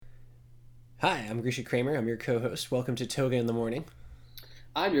Hi, I'm Grisha Kramer. I'm your co-host. Welcome to Toga in the Morning.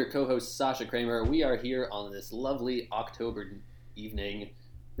 I'm your co host, Sasha Kramer. We are here on this lovely October evening,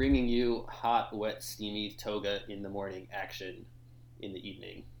 bringing you hot, wet, steamy toga in the morning action in the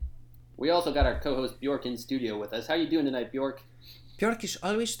evening. We also got our co host, Bjork, in studio with us. How you doing tonight, Bjork? Björk is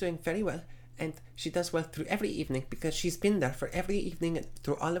always doing very well, and she does well through every evening because she's been there for every evening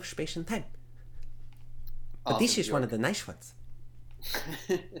through all of space and time. But Awesome, this is one of the nice ones.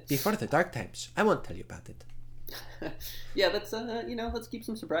 Before the dark times. I won't tell you about it. Yeah, let's keep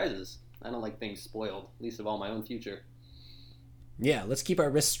some surprises. I don't like things spoiled, least of all my own future. Yeah, let's keep our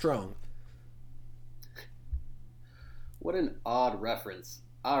wrists strong. What an odd reference.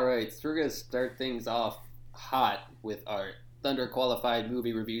 Alright, so we're going to start things off hot with our Thunder qualified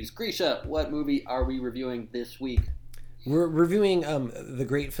movie reviews. Grisha, what movie are we reviewing this week? We're reviewing the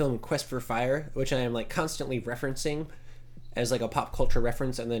great film Quest for Fire, which I am constantly referencing as a pop culture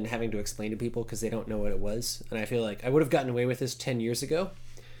reference and then having to explain to people because they don't know what it was. And I feel like I would have gotten away with this 10 years ago.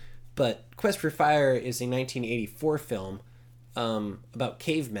 But Quest for Fire is a 1984 film about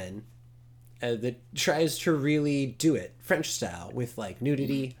cavemen that tries to really do it French style with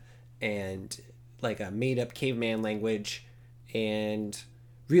nudity and a made up caveman language and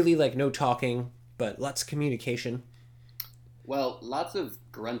really no talking, but lots of communication. Well, lots of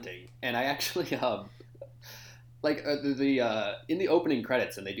grunting, and I actually in the opening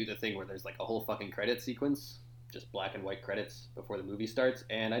credits, and they do the thing where there's a whole fucking credit sequence, just black and white credits before the movie starts,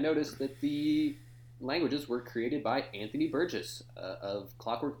 and I noticed that the languages were created by Anthony Burgess of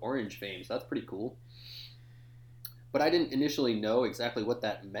Clockwork Orange fame, so that's pretty cool. But I didn't initially know exactly what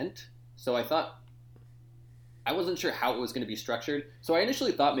that meant, so I wasn't sure how it was going to be structured. So I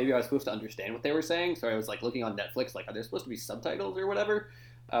initially thought maybe I was supposed to understand what they were saying, so I was looking on Netflix, are there supposed to be subtitles or whatever?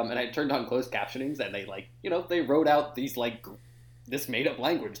 And I turned on closed captionings, and they they wrote out these this made up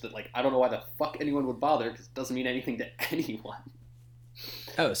language that I don't know why the fuck anyone would bother because it doesn't mean anything to anyone.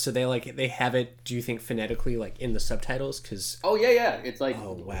 Oh, so they have it? Do you think phonetically in the subtitles? Because yeah, it's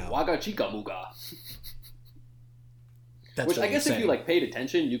oh wow, Waga Chica Muga. That's which really I guess exciting. if you paid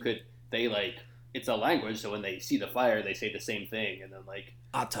attention, you could it's a language, so when they see the fire, they say the same thing, and then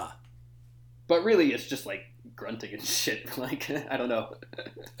Ata. But really, it's just grunting and shit. I don't know.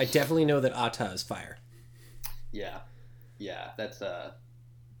 I definitely know that Ata is fire. Yeah, that's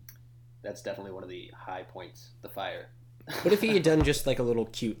definitely one of the high points. The fire. What if he had done just a little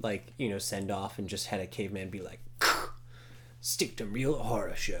cute send off and just had a caveman be like, stick to real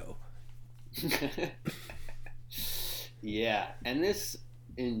horror show. Yeah, and this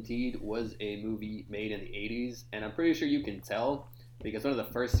indeed was a movie made in the 80s, and I'm pretty sure you can tell because one of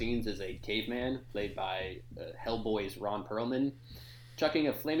the first scenes is a caveman played by Hellboy's Ron Perlman chucking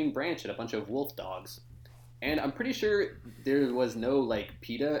a flaming branch at a bunch of wolf dogs. And I'm pretty sure there was no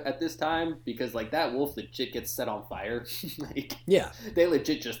PETA at this time because that wolf legit gets set on fire. Yeah, they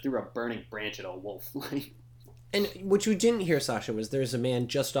legit just threw a burning branch at a wolf. And what you didn't hear, Sasha, was there's a man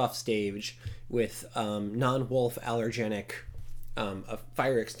just off stage with non-wolf allergenic a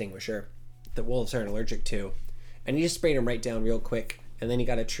fire extinguisher that wolves aren't allergic to, and he just sprayed him right down real quick, and then he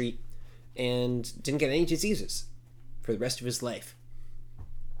got a treat and didn't get any diseases for the rest of his life.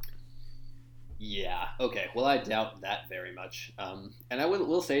 Yeah, okay. Well, I doubt that very much. And I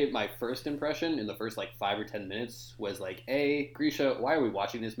will say my first impression in the first 5 or 10 minutes was A, Grisha, why are we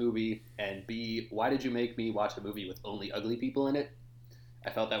watching this movie? And B, why did you make me watch a movie with only ugly people in it? I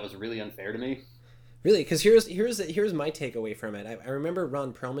felt that was really unfair to me. Really, because here's my takeaway from it. I remember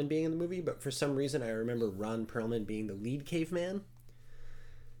Ron Perlman being in the movie, but for some reason I remember Ron Perlman being the lead caveman.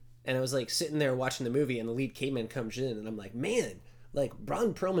 And I was sitting there watching the movie, and the lead caveman comes in, and I'm like, man,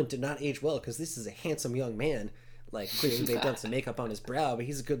 Ron Perlman did not age well because this is a handsome young man. Clearly they've done some makeup on his brow, but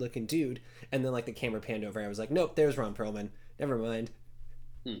he's a good looking dude. And then the camera panned over, I was like, nope, there's Ron Perlman. Never mind.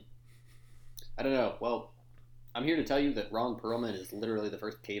 I don't know. Well, I'm here to tell you that Ron Perlman is literally the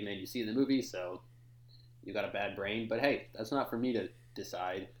first caveman you see in the movie, so you got a bad brain. But hey, that's not for me to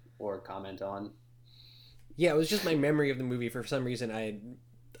decide or comment on. Yeah, it was just my memory of the movie. For some reason,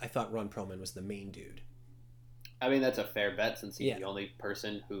 I thought Ron Perlman was the main dude. I mean, that's a fair bet since he's the only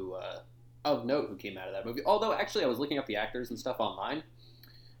person who of note who came out of that movie. Although, actually, I was looking up the actors and stuff online.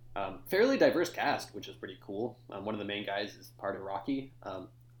 Fairly diverse cast, which is pretty cool. One of the main guys is part of Rocky.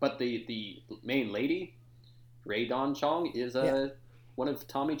 But the main lady, Rae Dawn Chong, is one of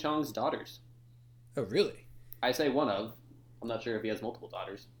Tommy Chong's daughters. Oh, really? I say one of. I'm not sure if he has multiple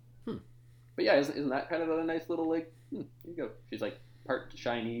daughters. Hmm. But yeah, isn't that kind of a nice little, here you go. She's part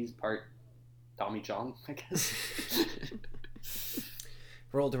Chinese, part Tommy Chong, I guess.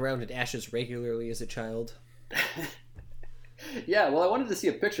 Rolled around in ashes regularly as a child. Yeah, well, I wanted to see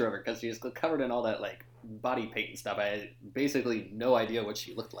a picture of her because she's covered in all that like body paint and stuff. I had basically no idea what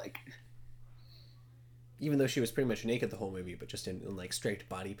she looked like. Even though she was pretty much naked the whole movie, but just in like straight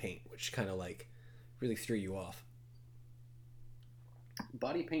body paint, which kind of like really threw you off.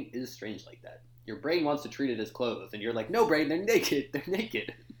 Body paint is strange like that. Your brain wants to treat it as clothes, and you're like, no, brain, they're naked. They're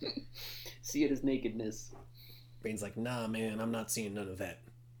naked. See it as nakedness. Brain's like, nah, man, I'm not seeing none of that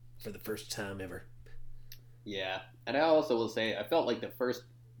for the first time ever. Yeah, and I also will say, I felt like the first,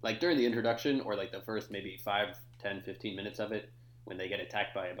 like during the introduction, or like the first maybe 5, 10, 15 minutes of it, when they get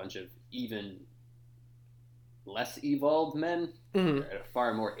attacked by a bunch of even less evolved men,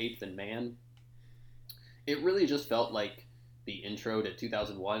 far more ape than man, it really just felt like the intro to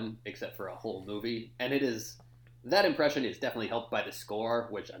 2001, except for a whole movie. And it is, that impression is definitely helped by the score,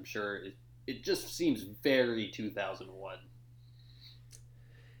 which I'm sure it just seems very 2001.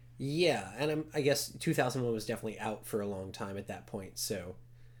 Yeah, and I guess 2001 was definitely out for a long time at that point, so...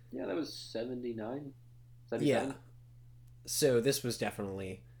 Yeah, that was 79? 77? Yeah. So this was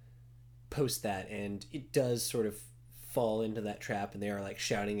definitely post that, and it does sort of fall into that trap, and they are like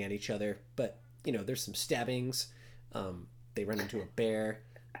shouting at each other. But, you know, there's some stabbings. They run into a bear.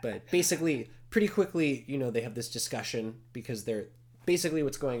 But basically, pretty quickly, you know, they have this discussion because they're... Basically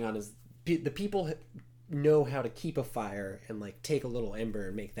what's going on is the people know how to keep a fire and like take a little ember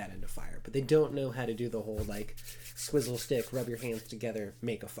and make that into fire, but they don't know how to do the whole like squizzle stick, rub your hands together,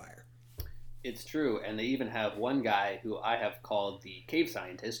 make a fire. It's true, and they even have one guy who I have called the cave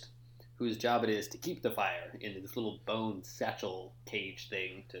scientist, whose job it is to keep the fire in this little bone satchel cage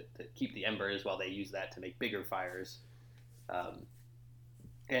thing to keep the embers while they use that to make bigger fires.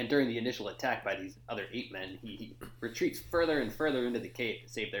 And during the initial attack by these other ape men, he retreats further and further into the cave to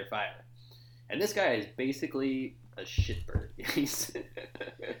save their fire. And this guy is basically a shitbird.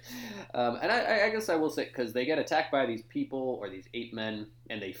 And I guess I will say, because they get attacked by these people or these ape men,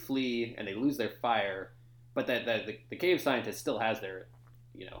 and they flee and they lose their fire, but the cave scientist still has their,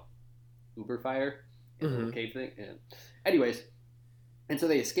 you know, uber fire in the little cave thing. Yeah. Anyways, and so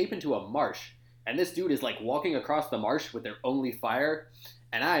they escape into a marsh, and this dude is like walking across the marsh with their only fire.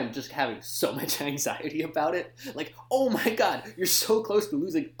 And I am just having so much anxiety about it. Like, oh my god, you're so close to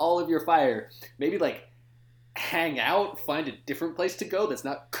losing all of your fire. Maybe, like, hang out, find a different place to go that's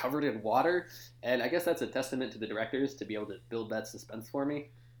not covered in water. And I guess that's a testament to the directors to be able to build that suspense for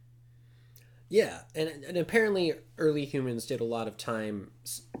me. Yeah, and apparently early humans did a lot of time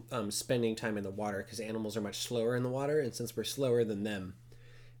spending time in the water because animals are much slower in the water. And since we're slower than them,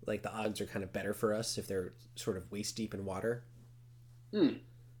 like, the odds are kind of better for us if they're sort of waist deep in water.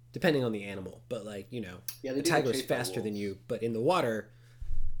 Depending on the animal, but like, you know, yeah, the tiger's faster than you, but in the water,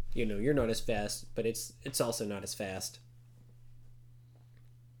 you know, you're not as fast, but it's also not as fast.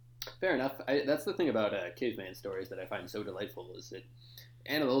 Fair enough. That's the thing about caveman stories that I find so delightful, is that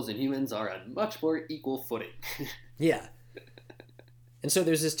animals and humans are on much more equal footing. Yeah. And so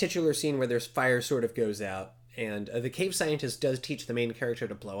there's this titular scene where there's fire sort of goes out, and the cave scientist does teach the main character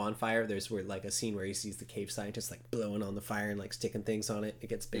to blow on fire. There's like a scene where he sees the cave scientist like blowing on the fire and like sticking things on it. It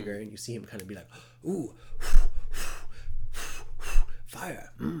gets bigger, and you see him kind of be like, "Ooh,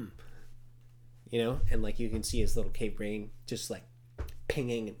 fire!" You know, and like you can see his little cave brain just like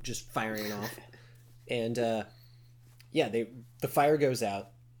pinging and just firing off. And yeah, the fire goes out,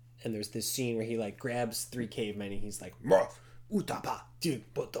 and there's this scene where he like grabs 3 cavemen and he's like, "Utapa,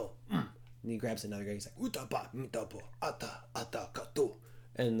 dig poto." And he grabs another guy. He's like, "Utapa, mitapo, ata, katu,"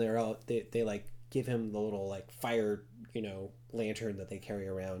 and they're all they like give him the little like fire, you know, lantern that they carry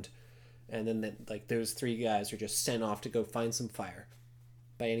around, and then like those 3 guys are just sent off to go find some fire,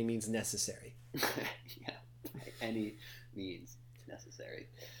 by any means necessary. Yeah, by any means necessary.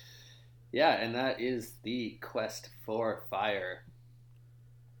 Yeah, and that is the quest for fire.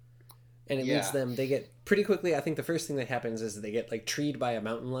 And it leads them. They get pretty quickly. I think the first thing that happens is they get like treed by a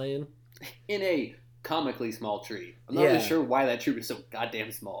mountain lion. In a comically small tree. I'm not really sure why that tree was so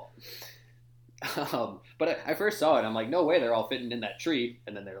goddamn small. But I first saw it, I'm like, no way they're all fitting in that tree.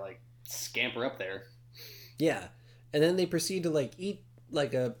 And then they're like, scamper up there. Yeah. And then they proceed to like eat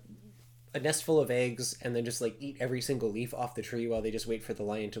like a nest full of eggs and then just like eat every single leaf off the tree while they just wait for the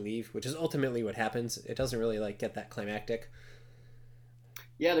lion to leave, which is ultimately what happens. It doesn't really like get that climactic.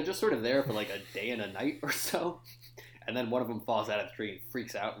 Yeah, they're just sort of there for like a day and a night or so. And then one of them falls out of the tree and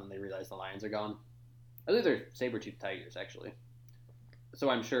freaks out, and then they realize the lions are gone. I think they're saber-toothed tigers, actually.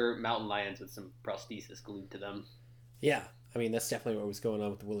 So I'm sure mountain lions with some prosthesis glued to them. Yeah, I mean, that's definitely what was going on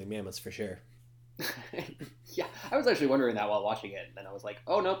with the woolly mammoths, for sure. Yeah, I was actually wondering that while watching it, and then I was like,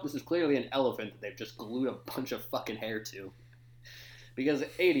 oh, nope, this is clearly an elephant that they've just glued a bunch of fucking hair to. Because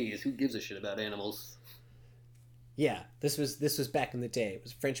 80s, who gives a shit about animals? Yeah, this was back in the day. It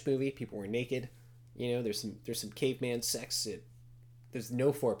was a French movie. People were naked. You know, there's some caveman sex. There's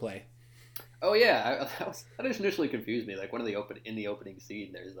no foreplay. Oh yeah, that just initially confused me. Like in the opening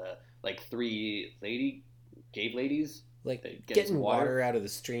scene, there's like three cave ladies Like that get getting some water out of the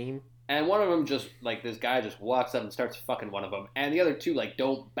stream. and one of them just like this guy just walks up and starts fucking one of them, and the other two like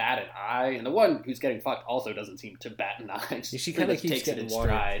don't bat an eye, and the one who's getting fucked also doesn't seem to bat an eye. She kind of keeps takes getting it in water.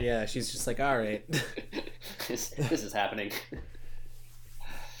 stride. Yeah, she's just like, all right. this is happening.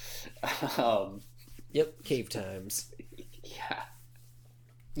 Yep, cave times. Yeah.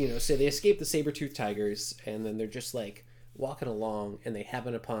 You know, so they escape the saber-toothed tigers, and then they're just like walking along, and they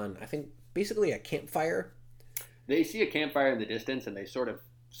happen upon, I think, basically a campfire. They see a campfire in the distance, and they sort of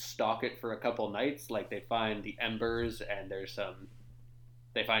stalk it for a couple nights. Like they find the embers, and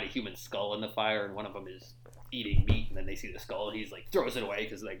they find a human skull in the fire, and one of them is eating meat, and then they see the skull, and he's like throws it away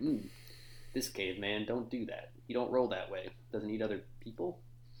because like, this caveman, don't do that. You don't roll that way. Doesn't eat other people.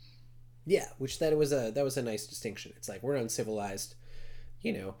 Yeah, which that was a nice distinction. It's like we're uncivilized.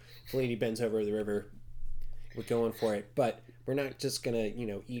 You know, the lady bends over the river. We're going for it, but we're not just gonna,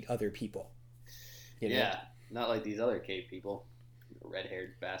 eat other people. You know? Yeah, not like these other cave people,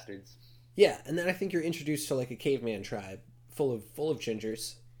 red-haired bastards. Yeah, and then I think you're introduced to like a caveman tribe full of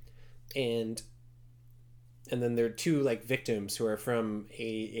gingers, and then there are two like victims who are from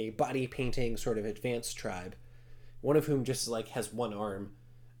a body painting sort of advanced tribe, one of whom just like has one arm,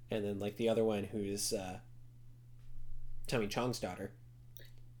 and then like the other one who's Tommy Chong's daughter.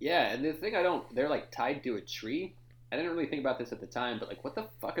 Yeah, and the thing they're like tied to a tree. I didn't really think about this at the time, but like, what the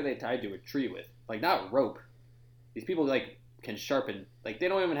fuck are they tied to a tree with? Like, not rope. These people like can sharpen. Like, they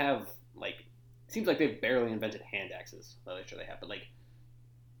don't even have like. It seems like they've barely invented hand axes. Well, I'm sure they have, but like,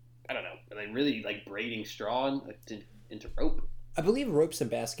 I don't know. Are they really like braiding straw into rope? I believe ropes and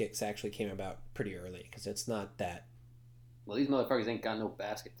baskets actually came about pretty early because it's not that. Well, these motherfuckers ain't got no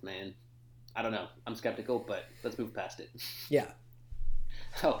baskets, man. I don't know. I'm skeptical, but let's move past it. Yeah.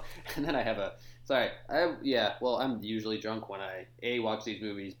 Oh, and then I have well, I'm usually drunk when I A, watch these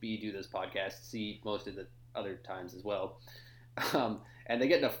movies, B, do this podcast, C, most of the other times as well. And they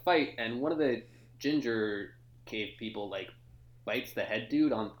get in a fight, and one of the ginger cave people, like, bites the head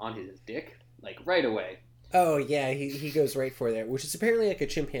dude on his dick, like, right away. Oh, yeah, he goes right for that, which is apparently like a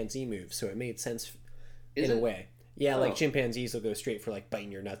chimpanzee move, so it made sense in a way. Yeah, like chimpanzees will go straight for, like,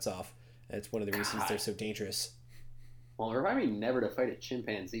 biting your nuts off. That's one of the reasons they're so dangerous. Well, remind me never to fight a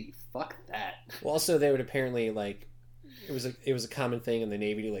chimpanzee. Fuck that. Well, also they would apparently like it was a common thing in the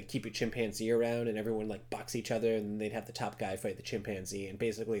Navy to like keep a chimpanzee around, and everyone like box each other, and they'd have the top guy fight the chimpanzee, and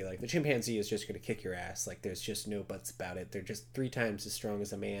basically like the chimpanzee is just going to kick your ass. Like there's just no buts about it. They're just 3 times as strong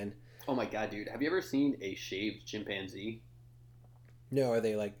as a man. Oh my god, dude! Have you ever seen a shaved chimpanzee? No, are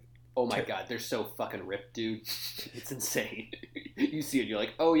they like? Oh my god, they're so fucking ripped, dude. It's insane. You see it, you're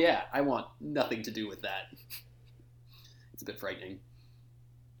like, oh yeah, I want nothing to do with that. It's a bit frightening.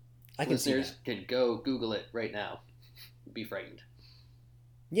 I can see that. Can go Google it right now. Be frightened.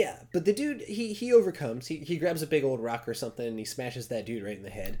 Yeah, but the dude, he overcomes. He grabs a big old rock or something, and he smashes that dude right in the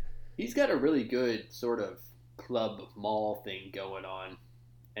head. He's got a really good sort of club mall thing going on.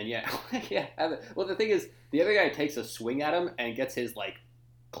 And yeah, yeah. Well, the thing is, the other guy takes a swing at him and gets his, like,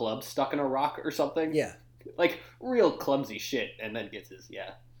 club stuck in a rock or something. Yeah. Like, real clumsy shit, and then gets his,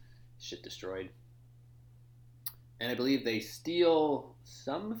 shit destroyed. And I believe they steal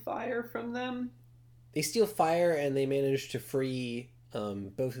some fire from them. They steal fire, and they manage to free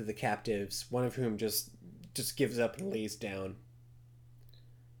both of the captives, one of whom just gives up and lays down.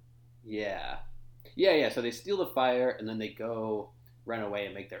 Yeah. Yeah, so they steal the fire, and then they go run away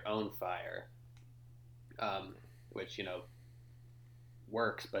and make their own fire. Which,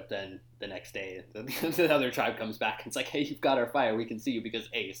 works, but then the next day, the other tribe comes back, and it's like, hey, you've got our fire, we can see you because,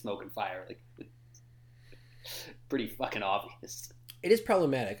 A, smoke and fire. Like, pretty fucking obvious. It is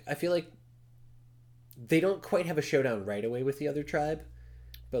problematic. I feel like they don't quite have a showdown right away with the other tribe,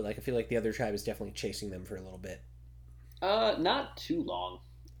 but like I feel like the other tribe is definitely chasing them for a little bit. Not too long.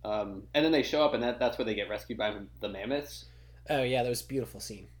 And then they show up, and that's where they get rescued by the mammoths. Oh yeah, that was a beautiful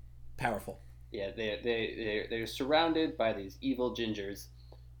scene. Powerful. Yeah, they're surrounded by these evil gingers,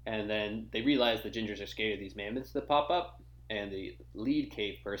 and then they realize the gingers are scared of these mammoths that pop up, and the lead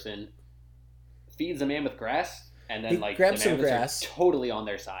cave person feeds the mammoth grass, and then like grabs the some mammoths are totally on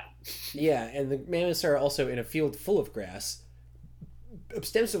their side. Yeah, and the mammoths are also in a field full of grass,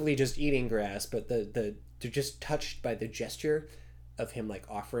 ostensibly just eating grass, but they're just touched by the gesture of him like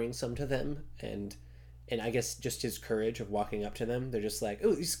offering some to them, and I guess just his courage of walking up to them. They're just like,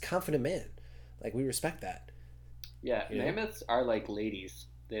 oh, he's a confident man. Like, we respect that. Yeah, mammoths are like ladies.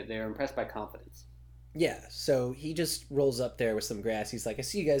 They're impressed by confidence. Yeah, so he just rolls up there with some grass. He's like, I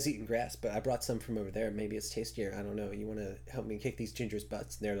see you guys eating grass, but I brought some from over there. Maybe it's tastier. I don't know. You want to help me kick these gingers'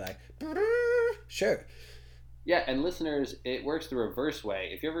 butts? And they're like, sure. Yeah, and listeners, it works the reverse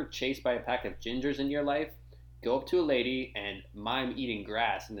way. If you're ever chased by a pack of gingers in your life, go up to a lady and mime eating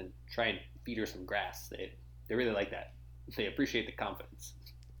grass and then try and feed her some grass. They really like that. They appreciate the confidence.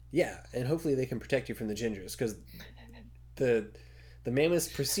 Yeah, and hopefully they can protect you from the gingers, because the mammoths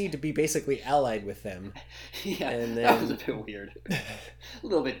proceed to be basically allied with them. Yeah, and then, that was a bit weird. A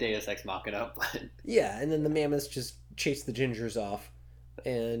little bit Deus Ex Machina, but... Yeah, and then the mammoths just chase the gingers off,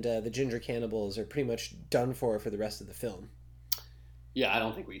 and the ginger cannibals are pretty much done for the rest of the film. Yeah, I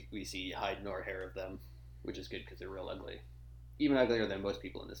don't think we see hide nor hair of them, which is good because they're real ugly. Even uglier than most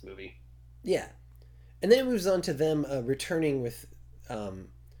people in this movie. Yeah. And then it moves on to them returning with...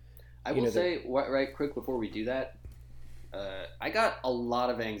 I will say, right quick before we do that, I got a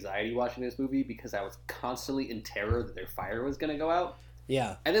lot of anxiety watching this movie because I was constantly in terror that their fire was going to go out.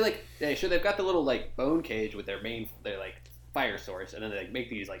 Yeah. And they've got the little bone cage with their fire source, and then they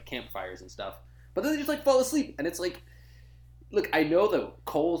make these campfires and stuff. But then they just fall asleep, and it's like, look, I know the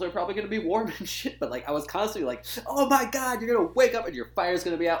coals are probably going to be warm and shit, but I was constantly like, oh my god, you're going to wake up and your fire's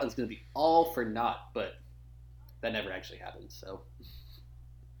going to be out, and it's going to be all for naught. But that never actually happened, so...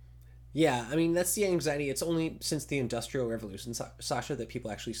 Yeah, I mean, that's the anxiety. It's only since the Industrial Revolution, Sasha, that people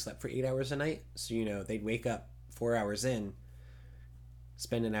actually slept for 8 hours a night. So, they'd wake up 4 hours in,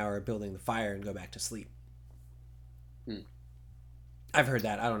 spend an hour building the fire, and go back to sleep. I've heard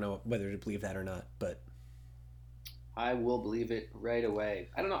that. I don't know whether to believe that or not, but... I will believe it right away.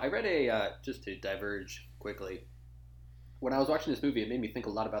 I don't know. I read just to diverge quickly, when I was watching this movie, it made me think a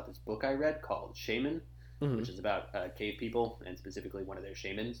lot about this book I read called Shaman, which is about cave people, and specifically one of their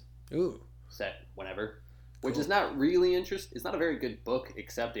shamans. Ooh. Set whenever, which is not really interesting. It's not a very good book,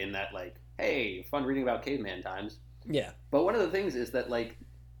 except in that, hey, fun reading about caveman times. Yeah. But one of the things is that,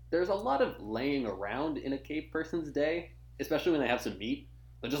 there's a lot of laying around in a cave person's day, especially when they have some meat.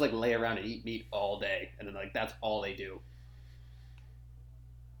 They'll just, lay around and eat meat all day, and then, that's all they do.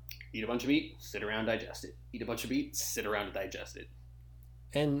 Eat a bunch of meat, sit around, digest it. Eat a bunch of meat, sit around and digest it.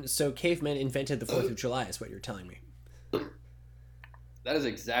 And so cavemen invented the 4th of July, is what you're telling me. That is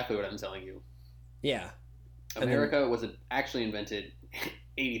exactly what I'm telling you. Yeah. America was actually invented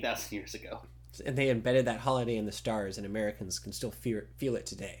 80,000 years ago. And they embedded that holiday in the stars, and Americans can still feel it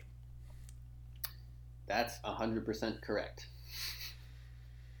today. That's 100% correct.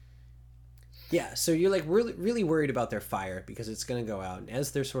 Yeah, so you're really, really worried about their fire because it's going to go out. And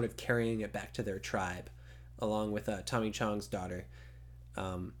as they're sort of carrying it back to their tribe, along with Tommy Chong's daughter,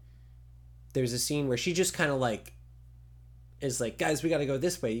 there's a scene where she just kind of is like, guys, we got to go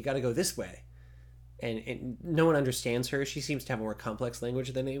this way. You got to go this way. And no one understands her. She seems to have a more complex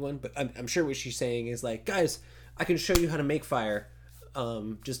language than anyone. But I'm sure what she's saying is guys, I can show you how to make fire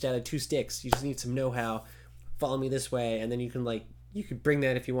just out of 2 sticks. You just need some know-how. Follow me this way. And then you can you could bring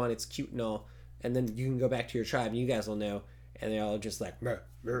that if you want. It's cute and all. And then you can go back to your tribe and you guys will know. And they're all just they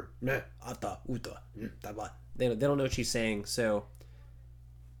don't know what she's saying. So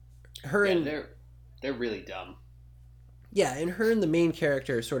they're really dumb. Yeah, and her and the main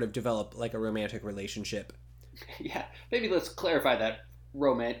character sort of develop a romantic relationship. Yeah, maybe let's clarify that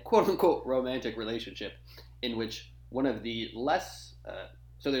quote-unquote romantic relationship in which one of the less...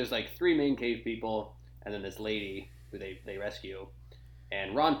 so there's 3 main cave people and then this lady who they rescue.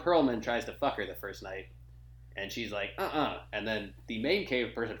 And Ron Perlman tries to fuck her the first night. And she's like, And then the main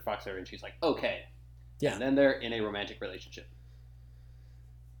cave person fucks her and she's like, okay. Yeah. And then they're in a romantic relationship.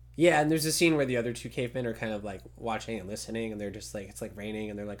 Yeah, and there's a scene where the other 2 cavemen are kind of watching and listening, and they're just it's raining,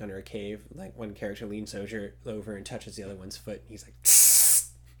 and they're under a cave. One character leans over and touches the other one's foot, and he's like,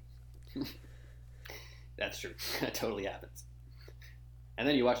 That's true. That totally happens. And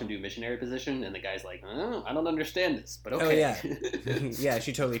then you watch him do missionary position, and the guy's like, oh, I don't understand this, but okay. Oh, yeah. Yeah,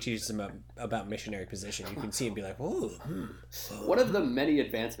 she totally teaches him about missionary position. You can see him be like, oh. One of the many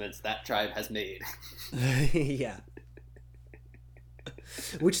advancements that tribe has made. Yeah.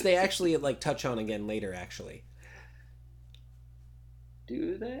 Which they actually touch on again later, actually.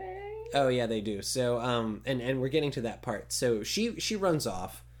 Do they? Oh yeah, they do. So and we're getting to that part. So she runs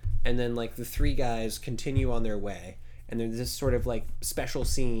off, and then the 3 guys continue on their way, and there's this sort of special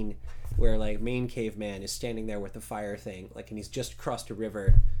scene where main caveman is standing there with the fire thing, and he's just crossed a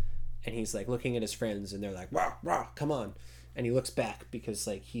river, and he's looking at his friends, and they're like, rah, rah, come on, and he looks back because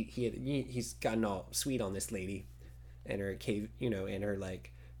he's gotten all sweet on this lady. And her cave, and her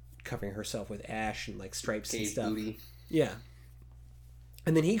covering herself with ash and stripes cave and stuff. Booty. Yeah.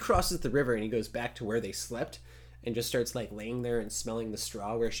 And then he crosses the river and he goes back to where they slept and just starts laying there and smelling the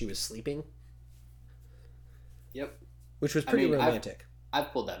straw where she was sleeping. Yep. which was pretty I've romantic.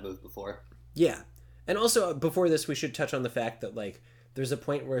 pulled that move before. Yeah. And also, before this, we should touch on the fact that, like, there's a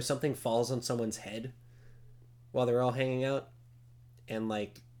point where something falls on someone's head while they're all hanging out, and,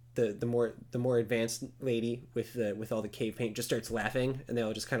 like, the more advanced lady with all the cave paint just starts laughing, and they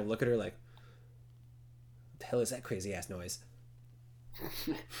all just kind of look at her like, what the hell is that crazy ass noise?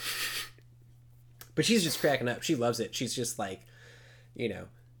 But she's just cracking up. She loves it. She's just like, you know,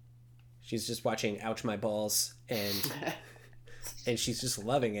 she's just watching Ouch My Balls, and she's just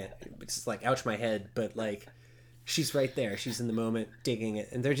loving it. It's like, ouch my head, but, like, she's right there. She's in the moment, digging it.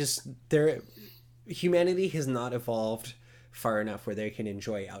 And humanity has not evolved far enough where they can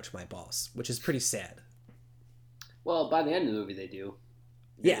enjoy Ouch My Balls, which is pretty sad. Well, by the end of the movie, they do.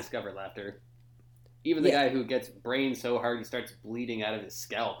 They discover laughter. Even the guy who gets brained so hard he starts bleeding out of his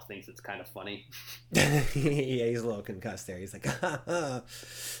scalp thinks it's kind of funny. Yeah, he's a little concussed there. He's like,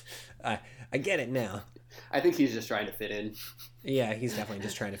 I get it now. I think he's just trying to fit in. Yeah, he's definitely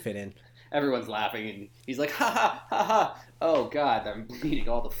just trying to fit in. Everyone's laughing, and he's like, ha ha, ha ha. Oh, God, I'm bleeding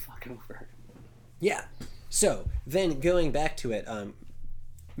all the fuck over. Yeah. So, then going back to it,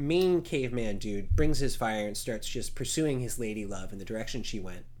 main caveman dude brings his fire and starts just pursuing his lady love in the direction she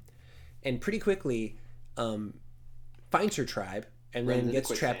went. And pretty quickly finds her tribe and then gets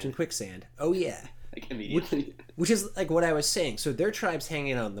trapped in quicksand. Oh, yeah. Like, immediately. Which is like what I was saying. So their tribe's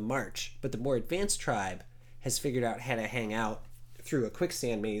hanging out on the march, but the more advanced tribe has figured out how to hang out through a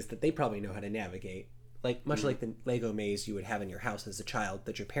quicksand maze that they probably know how to navigate. Like much like the Lego maze you would have in your house as a child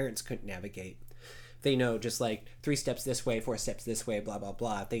that your parents couldn't navigate. They know just like 3 steps this way, 4 steps this way, blah, blah,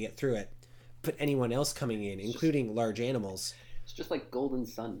 blah. They get through it. But anyone else coming in, including large animals... It's just like Golden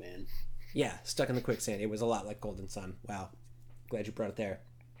Sun, man. Yeah, stuck in the quicksand. It was a lot like Golden Sun. Wow. Glad you brought it there.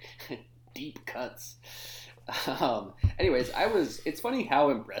 Deep cuts. Anyways, it's funny how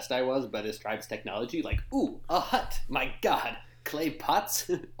impressed I was by this tribe's technology. Like, ooh, a hut. My God. Clay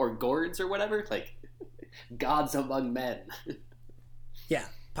pots or gourds or whatever. Like, gods among men. Yeah,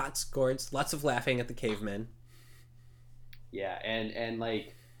 pots, gourds, lots of laughing at the cavemen. Yeah, and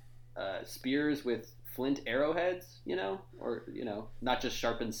like spears with flint arrowheads, or not just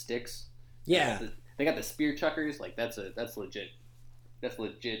sharpened sticks. Yeah, they got the spear chuckers. Like that's legit. That's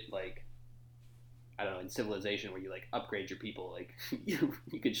legit. Like, I don't know, in Civilization where you like upgrade your people. Like you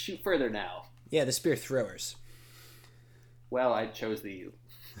could shoot further now. Yeah, the spear throwers. Well, I chose the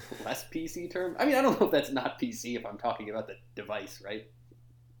less PC term. I mean, I don't know if that's not PC if I'm talking about the device, right?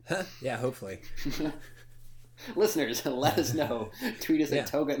 Huh? Yeah, hopefully. Listeners, let us know. Tweet us at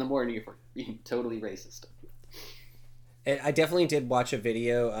Toga in the Morning if we're being totally racist. I definitely did watch a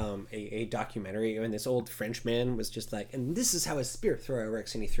video, a documentary, and this old French man was just like, and this is how a spear thrower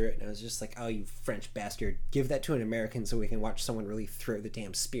works, and he threw it, and I was just like, oh, you French bastard, give that to an American so we can watch someone really throw the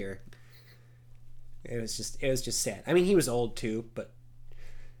damn spear. It was just sad. I mean, he was old too, but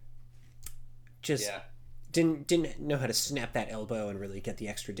just didn't know how to snap that elbow and really get the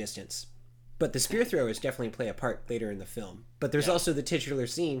extra distance. But the spear throwers definitely play a part later in the film. But there's also the titular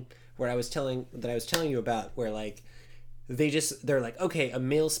scene where I was telling you about, where like they're like, okay, a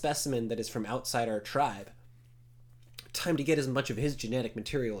male specimen that is from outside our tribe. Time to get as much of his genetic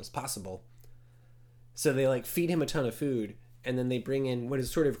material as possible. So they like feed him a ton of food, and then they bring in what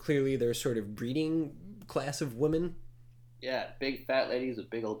is sort of clearly their sort of breeding class of women. Yeah, big fat ladies with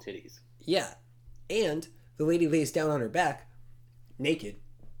big old titties. Yeah. And the lady lays down on her back, naked,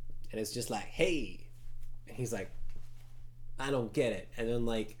 and it's just like, hey. And he's like, I don't get it. And then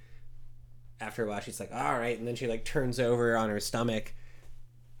like after a while she's like, all right, and then she like turns over on her stomach,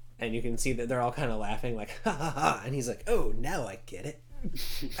 and you can see that they're all kind of laughing like, ha ha ha, and he's like, oh, now I get it.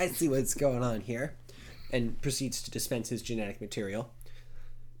 I see what's going on here, and proceeds to dispense his genetic material.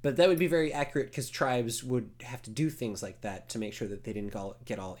 But that would be very accurate because tribes would have to do things like that to make sure that they didn't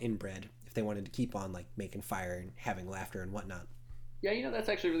get all inbred if they wanted to keep on like making fire and having laughter and whatnot. Yeah, that's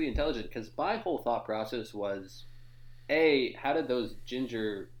actually really intelligent, because my whole thought process was, A, how did those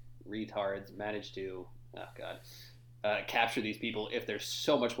ginger retards manage to, capture these people if they're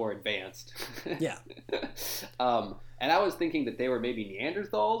so much more advanced? Yeah. And I was thinking that they were maybe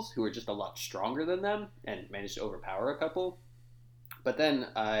Neanderthals who were just a lot stronger than them and managed to overpower a couple. But then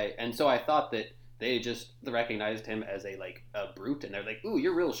so I thought that they just recognized him as a brute, and they're like, ooh,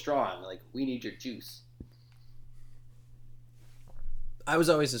 you're real strong. Like, we need your juice. I was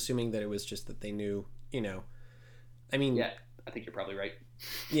always assuming that it was just that they knew, I mean... Yeah, I think you're probably right.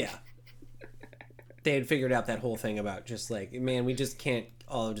 Yeah. They had figured out that whole thing about just like, man, we just can't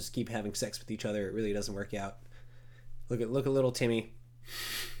all just keep having sex with each other. It really doesn't work out. Look at little Timmy.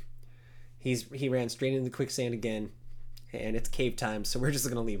 He ran straight into the quicksand again, and it's cave time, so we're just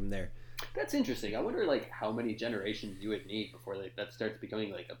going to leave him there. That's interesting. I wonder like how many generations you would need before like that starts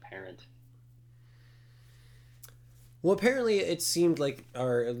becoming like apparent. Well, apparently it seemed like,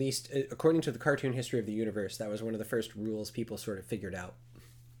 or at least according to the cartoon history of the universe, that was one of the first rules people sort of figured out.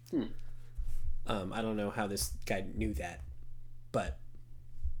 Hmm. I don't know how this guy knew that, but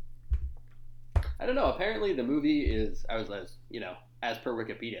I don't know. Apparently, the movie is, as per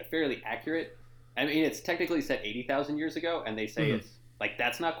Wikipedia, fairly accurate. I mean, it's technically set 80,000 years ago, and they say it's like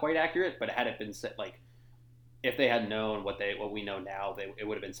that's not quite accurate. But had it been set like, if they had known what we know now, it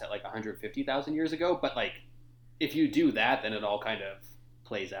would have been set like 150,000 years ago. But like, if you do that, then it all kind of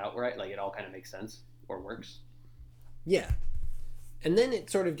plays out, right? Like, it all kind of makes sense or works. yeah. And then it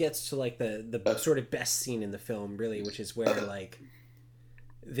sort of gets to like the sort of best scene in the film, really, which is where like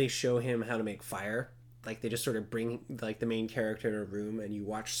they show him how to make fire. Like they just sort of bring like the main character in a room and you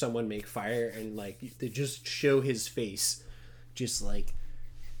watch someone make fire and like they just show his face just like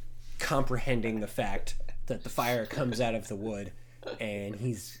comprehending the fact that the fire comes out of the wood and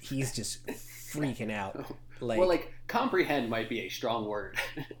he's just freaking out. Like comprehend might be a strong word.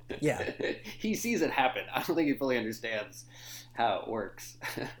 Yeah. He sees it happen. I don't think he fully understands how it works.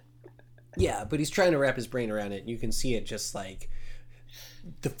 Yeah, but he's trying to wrap his brain around it and you can see it just like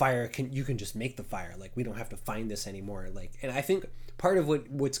you can just make the fire, like we don't have to find this anymore, like. And I think part of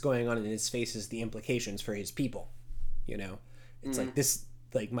what's going on in his face is the implications for his people, it's like this,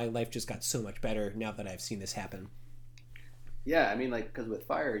 like my life just got so much better now that I've seen this happen. Yeah, I mean, like, because with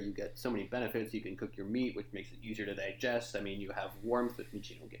fire you get so many benefits. You can cook your meat, which makes it easier to digest. I mean, you have warmth, which means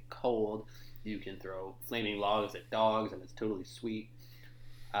you don't get cold. You can throw flaming logs at dogs and it's totally sweet.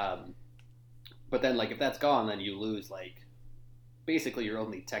 But then like if that's gone, then you lose like basically your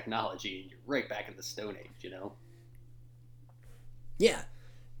only technology and you're right back in the Stone Age, Yeah.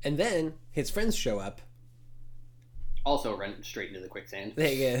 And then his friends show up. Also run straight into the quicksand. And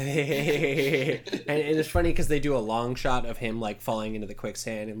it's funny because they do a long shot of him like falling into the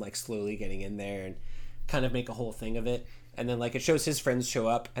quicksand and like slowly getting in there and kind of make a whole thing of it. And then like it shows his friends show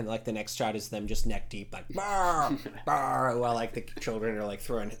up and like the next shot is them just neck deep like bar, bar, while like the children are like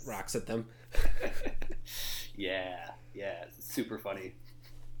throwing rocks at them. Yeah, it's super funny.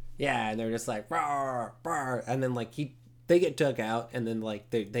 Yeah, and they're just like bar, bar, and then like they get dug out, and then like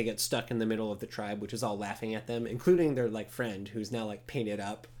they get stuck in the middle of the tribe, which is all laughing at them, including their like friend who's now like painted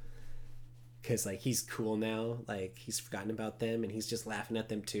up because like he's cool now, like he's forgotten about them and he's just laughing at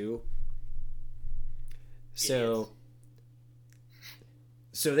them too.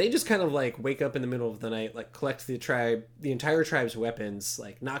 So they just kind of like wake up in the middle of the night, like collect the entire tribe's weapons,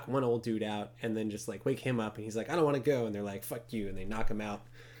 like knock one old dude out, and then just like wake him up, and he's like, I don't want to go, and they're like, fuck you, and they knock him out,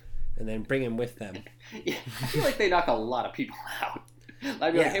 and then bring him with them. Yeah, I feel like they knock a lot of people out.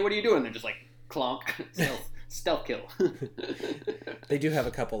 I'd be like, hey, what are you doing? They're just like, clonk, stealth kill. They do have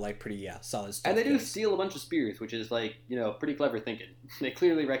a couple like pretty solid stealth and they do kills. steal a bunch of spears, which is like, pretty clever thinking. They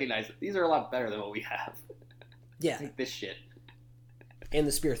clearly recognize that these are a lot better than what we have. Yeah. Take this shit. And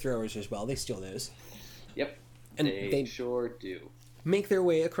the spear throwers as well. They steal those. Yep. And they sure do. Make their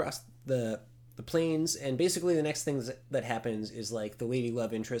way across the plains, and basically the next thing that happens is like the lady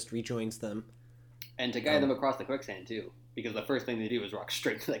love interest rejoins them. And to guide them across the quicksand too. Because the first thing they do is rock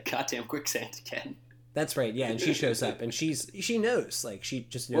straight to that goddamn quicksand again. That's right, yeah, and she shows up, and she knows, like, she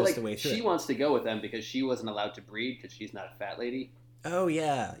just knows the way through. She wants to go with them because she wasn't allowed to breed because she's not a fat lady. Oh,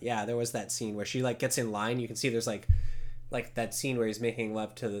 yeah, there was that scene where she, like, gets in line. You can see there's, like that scene where he's making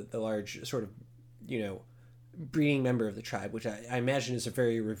love to the large sort of, breeding member of the tribe, which I imagine is a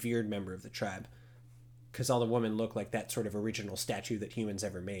very revered member of the tribe, because all the women look like that sort of original statue that humans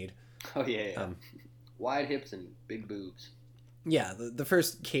ever made. Oh, yeah. Wide hips and big boobs. Yeah, the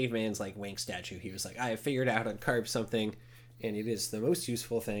first caveman's like wank statue. He was like, I have figured out how to carve something, and it is the most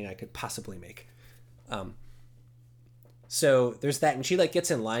useful thing I could possibly make. So there's that, and she like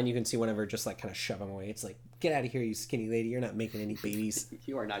gets in line. You can see one of her just like kind of shove him away. It's like, get out of here, you skinny lady. You're not making any babies.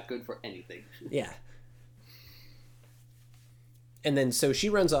 You are not good for anything. Yeah. And then so she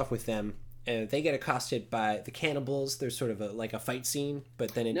runs off with them, and they get accosted by the cannibals. There's sort of a fight scene,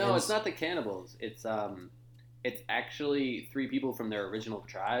 but then No, it's not the cannibals. It's actually 3 people from their original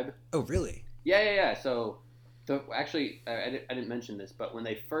tribe. Oh, really? Yeah. So actually, I didn't mention this, but when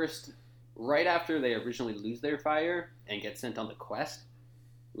they first, right after they originally lose their fire and get sent on the quest,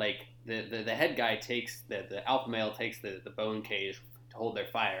 like the head guy takes the alpha male takes the bone cage to hold their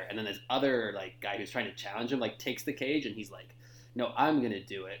fire, and then this other like guy who's trying to challenge him like takes the cage, and he's like, no, I'm gonna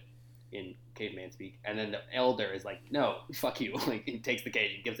do it in caveman speak, and then the elder is like, no, fuck you, like he takes the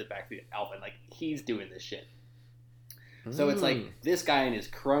cage and gives it back to the alpha, and like he's doing this shit. So it's like this guy and his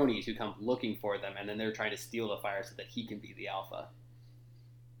cronies who come looking for them, and then they're trying to steal the fire so that he can be the alpha.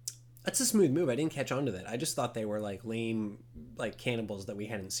 That's a smooth move. I didn't catch on to that. I just thought they were like lame, like cannibals that we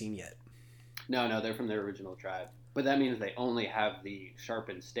hadn't seen yet. No, they're from their original tribe. But that means they only have the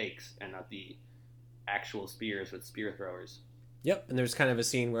sharpened stakes and not the actual spears with spear throwers. Yep, and there's kind of a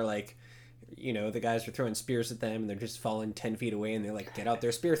scene where like, you know, the guys are throwing spears at them and they're just falling 10 feet away and they're like, get out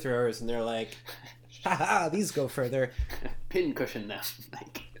their spear throwers, and they're like, haha, these go further. Pin cushion them.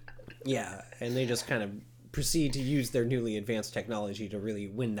 Yeah, and they just kind of proceed to use their newly advanced technology to really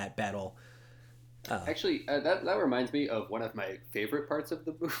win that battle. Actually, that reminds me of one of my favorite parts of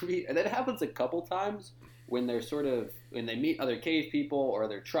the movie, and it happens a couple times when when they meet other cave people or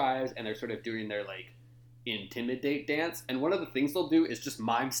other tribes, and they're sort of doing their like intimidate dance, and one of the things they'll do is just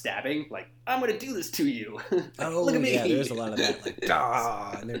mime stabbing, like, I'm gonna do this to you. Like, oh, look at me. Yeah, there's a lot of that, like,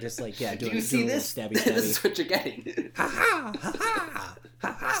 dah, and they're just like, yeah, doing, do you see this? Stabby, Stabby. This is what you're getting. Ha ha, ha ha,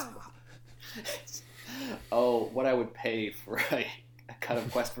 ha ha. Oh, what I would pay for a cut of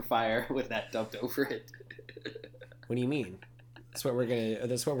Quest for Fire with that dubbed over it. What do you mean? That's what we're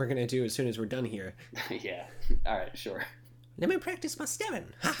gonna do as soon as we're done here. Yeah. All right, sure. Let me practice my stabbing.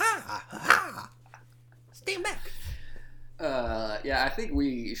 Ha ha, ha ha. Stand back. Yeah, I think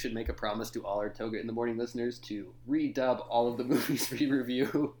we should make a promise to all our Toga in the Morning listeners to redub all of the movies we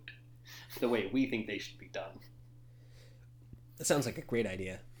review the way we think they should be done. That sounds like a great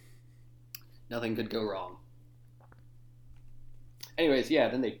idea. Nothing could go wrong. Anyways, yeah,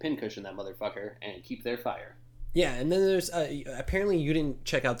 then they pincushion that motherfucker and keep their fire. Yeah, and then there's apparently you didn't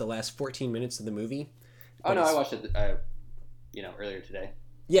check out the last 14 minutes of the movie. Oh no, I watched it earlier today.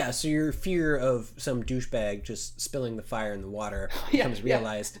 Yeah, so your fear of some douchebag just spilling the fire in the water becomes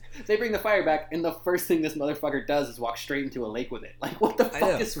realized. Yeah. They bring the fire back, and the first thing this motherfucker does is walk straight into a lake with it. Like, what the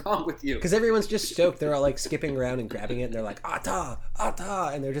fuck is wrong with you? Because everyone's just stoked. They're all like skipping around and grabbing it, and they're like, Ata!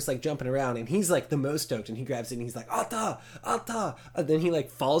 Ata! And they're just like jumping around, and he's like the most stoked, and he grabs it, and he's like, Ata! Ata! And then he like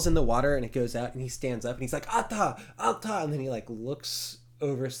falls in the water, and it goes out, and he stands up, and he's like, Ata! Ata! And then he like looks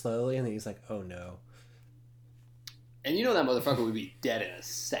over slowly, and then he's like, oh no. And you know that motherfucker would be dead in a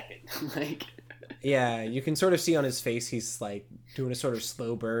second. Like, yeah, you can sort of see on his face he's like doing a sort of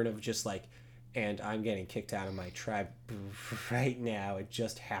slow burn of just like, and I'm getting kicked out of my tribe right now. It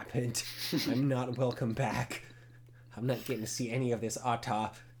just happened. I'm not welcome back. I'm not getting to see any of this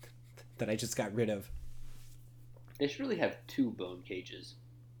Ata that I just got rid of. They should really have 2 bone cages.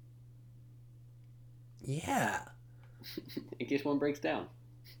 Yeah. In case one breaks down.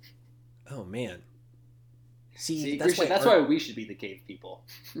 Oh man. See, that's why we should be the cave people.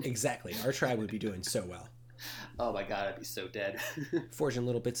 Exactly. Our tribe would be doing so well. Oh my god, I'd be so dead. Forging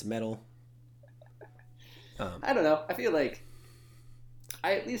little bits of metal. I don't know. I feel like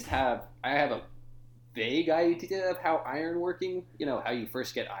I have a vague idea of how iron working, how you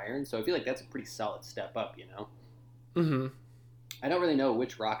first get iron. So I feel like that's a pretty solid step up, Mm-hmm. I don't really know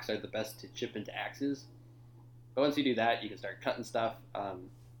which rocks are the best to chip into axes. But once you do that, you can start cutting stuff.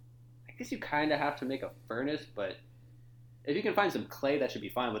 I guess you kind of have to make a furnace, but if you can find some clay, that should be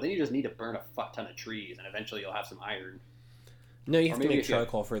fine. But then you just need to burn a fuck ton of trees, and eventually you'll have some iron. No, you have to make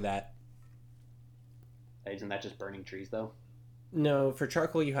charcoal for that. Isn't that just burning trees, though? No, for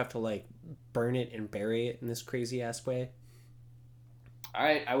charcoal you have to like burn it and bury it in this crazy ass way. All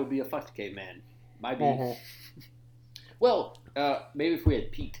right, I would be a fucked caveman. Might be. Well, maybe if we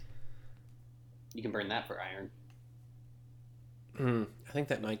had peat, you can burn that for iron. I think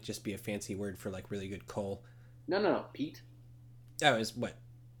that might just be a fancy word for like really good coal. No, peat. Oh, is what?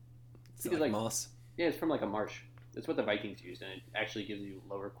 Is it like moss? Yeah, it's from like a marsh. It's what the Vikings used, and it actually gives you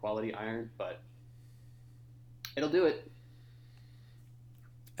lower quality iron, but it'll do it.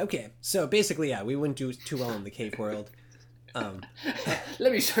 Okay, so basically, yeah, we wouldn't do too well in the cave world.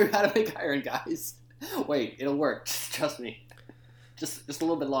 Let me show you how to make iron, guys. Wait, it'll work. Trust me. Just a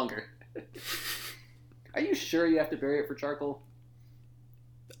little bit longer. Are you sure you have to bury it for charcoal?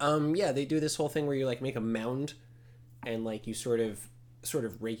 Yeah, they do this whole thing where you like make a mound and like you sort of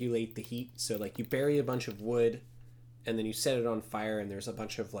regulate the heat. So like you bury a bunch of wood and then you set it on fire and there's a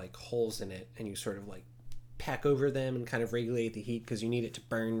bunch of like holes in it and you sort of like pack over them and kind of regulate the heat because you need it to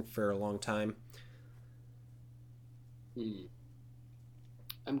burn for a long time.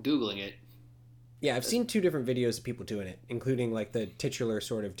 I'm Googling it. Yeah, I've seen 2 different videos of people doing it, including like the titular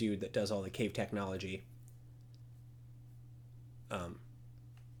sort of dude that does all the cave technology.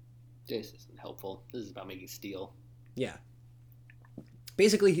 This isn't helpful. This is about making steel. Yeah.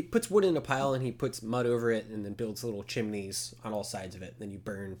 Basically, he puts wood in a pile and he puts mud over it and then builds little chimneys on all sides of it. Then you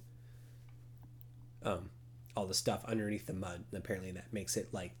burn all the stuff underneath the mud. And apparently that makes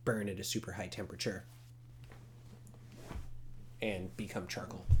it like burn at a super high temperature and become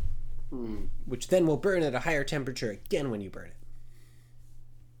charcoal. Which then will burn at a higher temperature again when you burn it.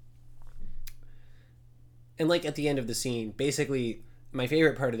 And like at the end of the scene, basically my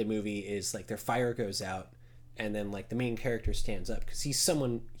favorite part of the movie is like their fire goes out, and then like the main character stands up because he's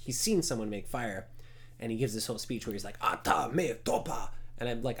seen someone make fire, and he gives this whole speech where he's like "Ata me topa,"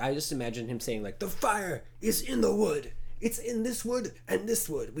 and I just imagine him saying like, "The fire is in the wood. It's in this wood and this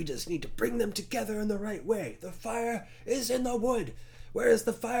wood. We just need to bring them together in the right way. The fire is in the wood. Where is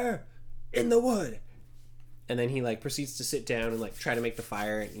the fire? In the wood." And then he like proceeds to sit down and like try to make the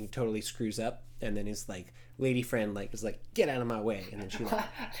fire, and he totally screws up. And then his like lady friend like is like, "Get out of my way." And then she like,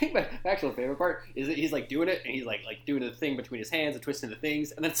 I think my actual favorite part is that he's like doing it, and he's like doing the thing between his hands and twisting the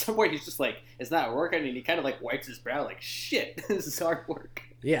things, and then at some point he's just like, it's not working, and he kind of like wipes his brow like, shit, this is hard work.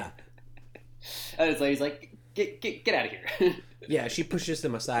 yeah. And it's like he's like, get out of here. Yeah, she pushes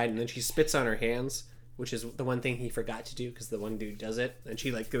him aside, and then she spits on her hands, which is the one thing he forgot to do because the one dude does it. And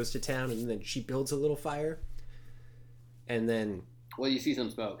she like goes to town, and then she builds a little fire. And then, well, you see some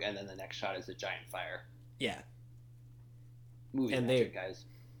smoke, and then the next shot is a giant fire. yeah, Movie and magic, guys.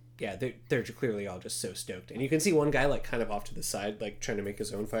 yeah, they're clearly all just so stoked. And you can see one guy like kind of off to the side, like trying to make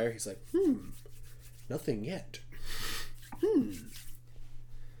his own fire. He's like, nothing yet. I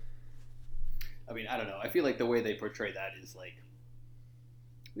mean, I don't know. I feel like the way they portray that is like,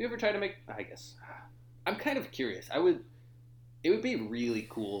 have you ever tried to make? I guess I'm kind of curious. It would be really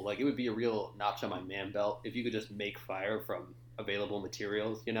cool. Like, it would be a real notch on my man belt if you could just make fire from available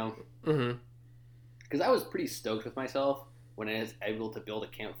materials. You know? Mm-hmm. Because I was pretty stoked with myself when I was able to build a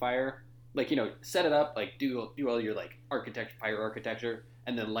campfire. Like, you know, set it up, like do all your like fire architecture,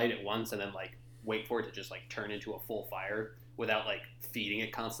 and then light it once, and then like wait for it to just like turn into a full fire without like feeding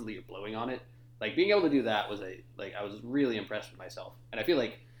it constantly or blowing on it. Like, being able to do that was I was really impressed with myself. And I feel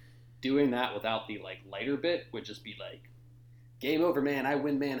like doing that without the like lighter bit would just be like, game over, man. I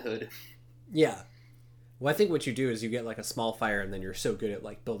win manhood. Yeah. Well, I think what you do is you get like a small fire, and then you're so good at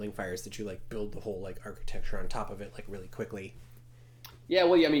like building fires that you like build the whole like architecture on top of it like really quickly. Yeah,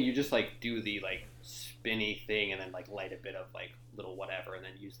 well, I mean, you just like do the like spinny thing and then like light a bit of like little whatever, and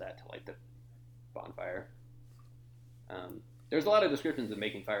then use that to light the bonfire. There's a lot of descriptions of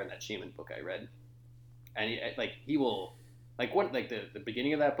making fire in that shaman book I read, and he will like what like the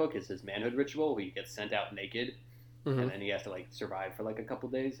beginning of that book is his manhood ritual where he gets sent out naked, and then he has to like survive for like a couple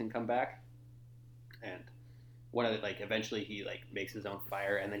days and come back. And one of the, like eventually he like makes his own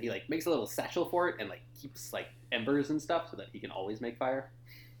fire, and then he like makes a little satchel for it and like keeps like embers and stuff so that he can always make fire.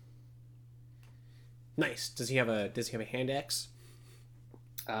 Nice. Does he have a hand axe?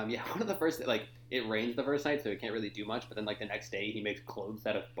 Yeah, one of the first like it rains the first night, so he can't really do much. But then like the next day, he makes clothes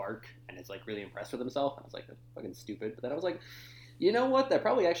out of bark, and is like really impressed with himself. I was like, that's fucking stupid. But then I was like, you know what? That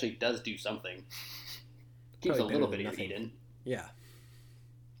probably actually does do something. Keeps Probably a little better bit than of your heat in. Yeah.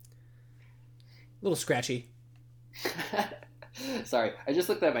 A little scratchy. Sorry, I just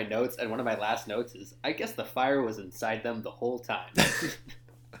looked at my notes, and one of my last notes is, I guess the fire was inside them the whole time.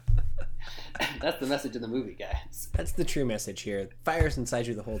 That's the message of the movie, guys. That's the true message here. Fire's inside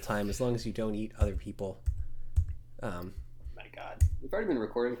you the whole time, as long as you don't eat other people. My God, we've already been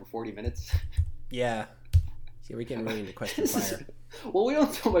recording for 40 minutes. Yeah. See, we're getting really into Quest for Fire. Well, we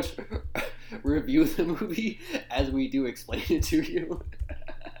don't so much review the movie as we do explain it to you.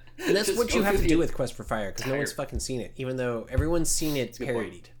 And that's Just what you go have through to do the with Quest for Fire, because no one's fucking seen it, even though everyone's seen it a good point.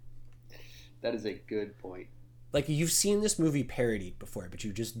 parodied. That is a good point. Like, you've seen this movie parodied before, but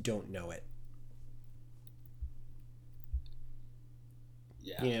you just don't know it.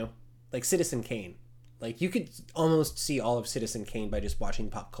 Yeah. You know? Like Citizen Kane. Like, you could almost see all of Citizen Kane by just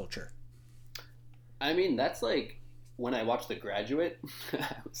watching pop culture. I mean, that's like when I watched The Graduate,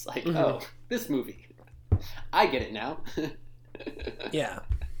 I was like, oh, this movie. I get it now. Yeah.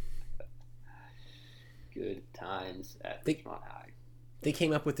 Good times at They- Ridgemont High. They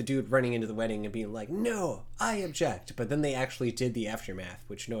came up with the dude running into the wedding and being like, no, I object. But then they actually did the aftermath,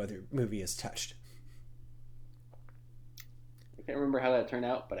 which no other movie has touched. I can't remember how that turned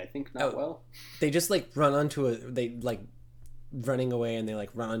out, but I think not well. They just like running away, and they like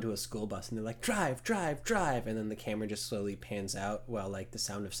run onto a school bus, and they're like, drive, drive, drive. And then the camera just slowly pans out while like The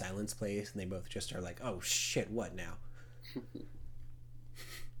Sound of Silence plays, and they both just are like, oh shit, what now?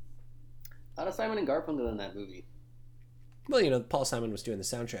 A lot of Simon and Garfunkel in that movie. Well, you know, Paul Simon was doing the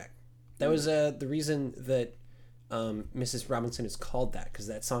soundtrack. That was the reason that Mrs. Robinson is called that, because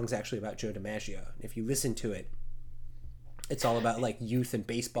that song's actually about Joe DiMaggio. If you listen to it, it's all about like youth and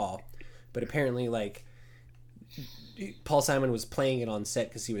baseball. But apparently, like, Paul Simon was playing it on set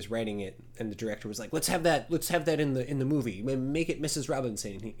because he was writing it, and the director was like, let's have that in the movie, make it Mrs.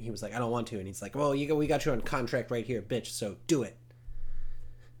 Robinson. And he was like, I don't want to. And he's like, well, we got you on contract right here, bitch, so do it.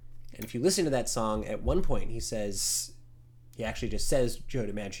 And if you listen to that song, at one point, he actually just says Joe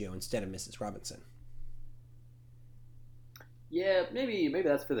DiMaggio instead of Mrs. Robinson. And if you listen to that song, at one point, he actually just says Joe DiMaggio instead of Mrs. Robinson. Yeah, maybe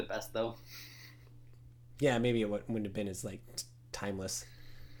that's for the best though. Yeah, maybe it wouldn't have been as like timeless.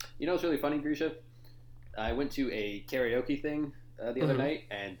 You know what's really funny, Grisha? I went to a karaoke thing the other night,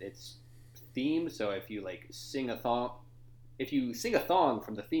 and it's themed. So if you like if you sing a thong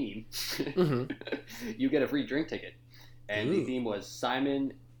from the theme, you get a free drink ticket. And the theme was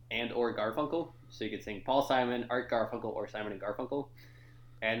Simon and or Garfunkel. So you could sing Paul Simon, Art Garfunkel, or Simon and Garfunkel.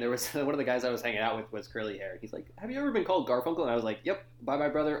 And there was one of the guys I was hanging out with was curly hair. He's like, "Have you ever been called Garfunkel?" And I was like, "Yep, by my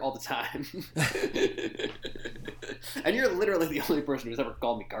brother all the time." And you're literally the only person who's ever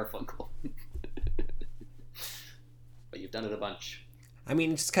called me Garfunkel. But you've done it a bunch. I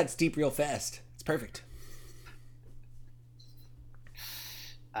mean, it just cuts deep real fast. It's perfect.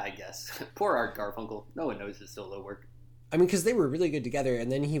 I guess. Poor Art Garfunkel. No one knows his solo work. I mean, because they were really good together,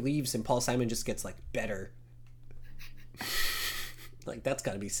 and then he leaves, and Paul Simon just gets like better. Like, that's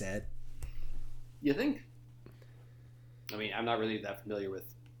got to be sad. You think? I mean, I'm not really that familiar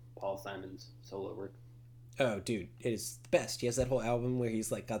with Paul Simon's solo work. Oh, dude, it is the best. He has that whole album where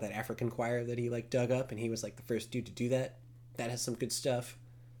he's like got that African choir that he like dug up, and he was like the first dude to do that. That has some good stuff.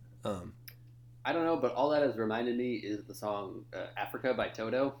 I don't know, but all that has reminded me is the song Africa by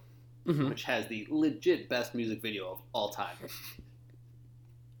Toto, which has the legit best music video of all time.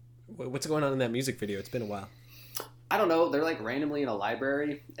 What's going on in that music video? It's been a while. I don't know. They're like randomly in a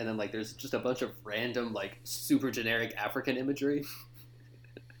library, and then like there's just a bunch of random like super generic African imagery.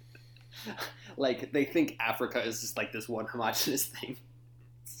 Like they think Africa is just like this one homogenous thing.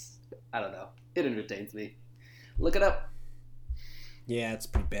 I don't know. It entertains me. Look it up. Yeah, it's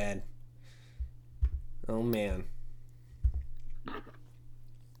pretty bad. Oh man.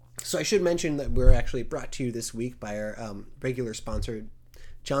 So I should mention that we're actually brought to you this week by our regular sponsor,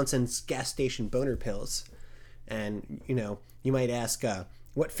 Johnson's Gas Station Boner Pills. And, you know, you might ask,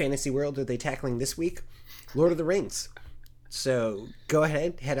 what fantasy world are they tackling this week? Lord of the Rings. So go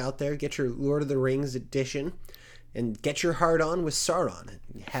ahead, head out there, get your Lord of the Rings edition, and get your heart on with Sauron.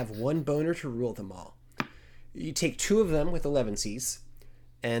 Have one boner to rule them all. You take 2 of them with 11 Cs,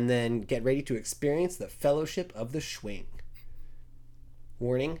 and then get ready to experience the Fellowship of the Schwing.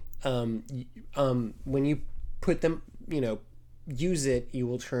 Warning, when you put them, you know, use it, you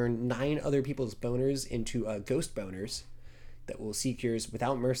will turn 9 other people's boners into ghost boners that will seek yours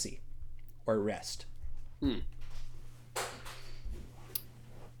without mercy or rest.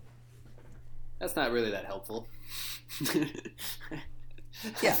 That's not really that helpful.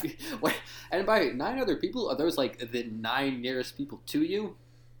 Yeah. And by 9 other people, are those like the 9 nearest people to you?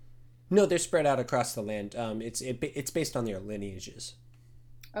 No, they're spread out across the land. It's based on their lineages.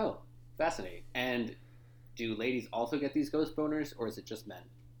 Oh, fascinating. And do ladies also get these ghost boners, or is it just men?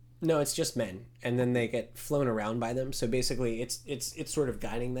 No, it's just men, and then they get flown around by them. So basically, it's sort of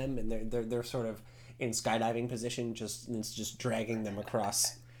guiding them, and they're sort of in skydiving position, it's just dragging them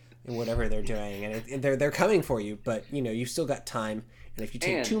across in whatever they're doing, and they're coming for you. But you know, you've still got time, and if you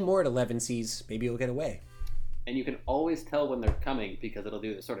take 2 more at 11 Cs, maybe you'll get away. And you can always tell when they're coming because it'll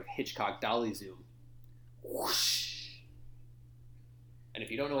do this sort of Hitchcock dolly zoom. Whoosh. And if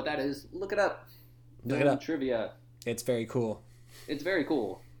you don't know what that is, look it up. Look it up. Trivia. It's very cool. It's very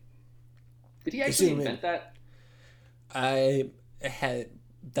cool. Did he actually invent that?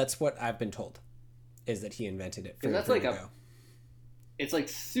 That's what I've been told, is that he invented it. Because that's like it's like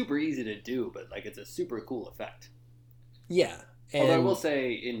super easy to do, but like it's a super cool effect. Yeah. And although I will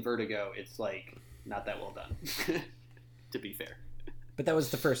say in Vertigo, it's like not that well done, to be fair. But that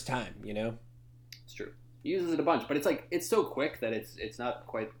was the first time, you know? It's true. He uses it a bunch, but it's like it's so quick that it's not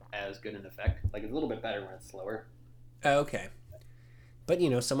quite as good an effect. Like it's a little bit better when it's slower. Oh, okay. But you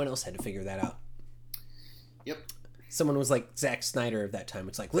know, someone else had to figure that out. Yep. Someone was like Zack Snyder of that time.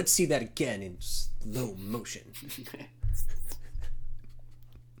 It's like, let's see that again in slow motion.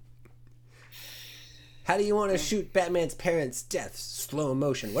 How do you want to shoot Batman's parents' deaths? Slow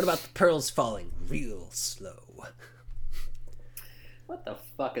motion. What about the pearls falling? Real slow. What the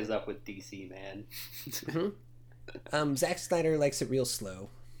fuck is up with DC, man? Zack Snyder likes it real slow.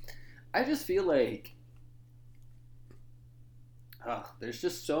 I just feel like there's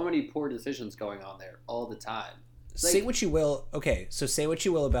just so many poor decisions going on there all the time. Say what you will. Okay, so say what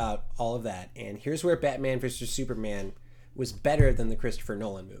you will about all of that. And here's where Batman vs. Superman was better than the Christopher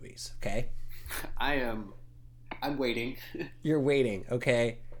Nolan movies, okay? I'm waiting. You're waiting,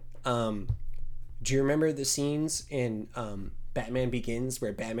 okay? Do you remember the scenes in Batman Begins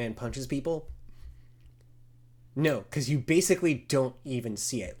where Batman punches people? No, because you basically don't even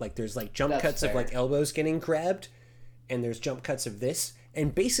see it. Like there's like jump cuts of like elbows getting grabbed, and there's jump cuts of this,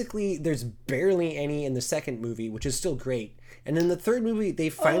 and basically there's barely any in the second movie, which is still great. And in the third movie, they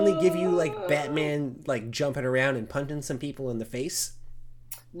finally give you like Batman like jumping around and punching some people in the face.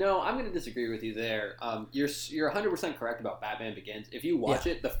 No, I'm going to disagree with you there. You're 100% correct about Batman Begins. If you watch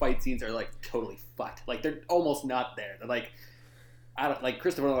it, the fight scenes are like totally fucked. Like they're almost not there. They're like, I don't like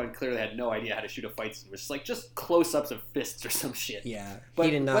Christopher Nolan clearly had no idea how to shoot a fight scene. It was just close-ups of fists or some shit. Yeah, but,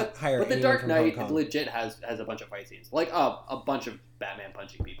 he did not hire. But the Dark Knight legit has a bunch of fight scenes, like a bunch of Batman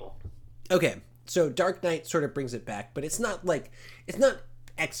punching people. Okay, so Dark Knight sort of brings it back, but it's not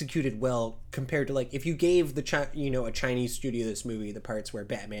executed well compared to like if you gave a Chinese studio this movie, the parts where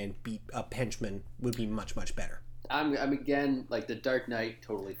Batman beat up henchmen would be much much better. I'm again like the Dark Knight,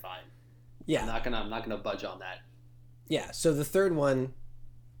 totally fine. Yeah, I'm not gonna budge on that. Yeah, so the third one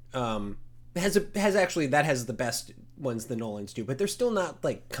has the best ones the Nolans do, but they're still not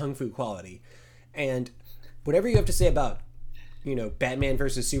like kung fu quality. And whatever you have to say about Batman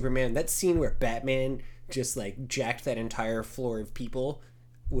versus Superman, that scene where Batman just like jacked that entire floor of people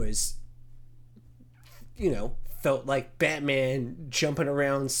was felt like Batman jumping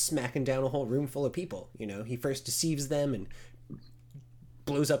around smacking down a whole room full of people. He first deceives them and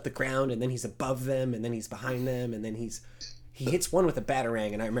blows up the ground, and then he's above them, and then he's behind them, and then he hits one with a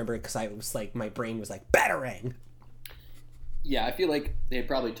batarang. And I remember it because I was like, my brain was like, batarang. Yeah, I feel like they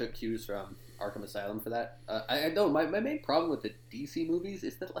probably took cues from Arkham Asylum for that. I know my main problem with the DC movies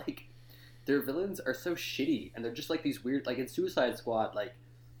is that like their villains are so shitty, and they're just like these weird, like in Suicide Squad, like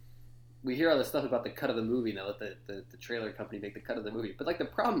we hear all this stuff about the cut of the movie, and they let the trailer company make the cut of the movie. But like the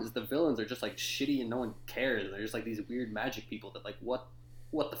problem is the villains are just like shitty and no one cares, and they're just like these weird magic people that like what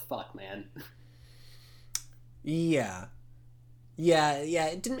the fuck, man? Yeah.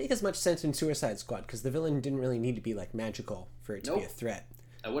 It didn't make as much sense in Suicide Squad because the villain didn't really need to be like magical for it to be a threat.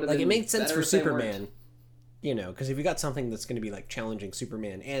 Like it made sense for Superman, because if you got something that's going to be like challenging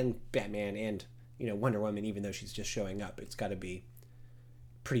Superman and Batman and Wonder Woman, even though she's just showing up, it's got to be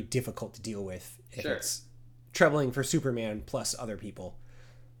pretty difficult to deal with if it's troubling for Superman plus other people.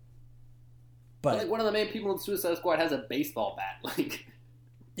 But like one of the main people in Suicide Squad has a baseball bat, like.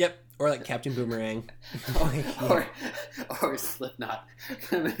 Yep, or like Captain Boomerang. or Slipknot,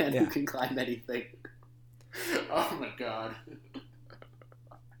 the man who can climb anything. Oh my god.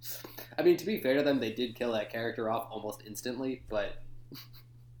 I mean, to be fair to them, they did kill that character off almost instantly, but...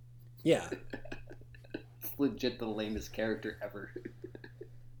 Yeah. Legit the lamest character ever.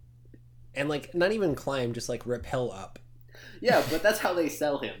 And like, not even climb, just like rappel up. Yeah, but that's how they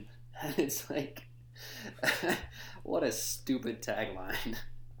sell him. And it's like... what a stupid tagline.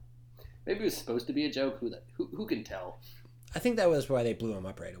 Maybe it was supposed to be a joke. Who can tell? I think that was why they blew him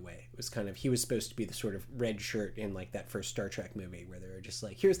up right away. It was kind of, he was supposed to be the sort of red shirt in like that first Star Trek movie where they were just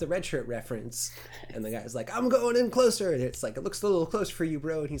like, here's the red shirt reference. And the guy's like, I'm going in closer. And it's like, it looks a little close for you,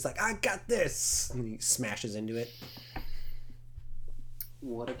 bro. And he's like, I got this. And he smashes into it.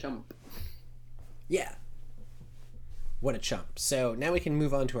 What a chump. Yeah. What a chump. So now we can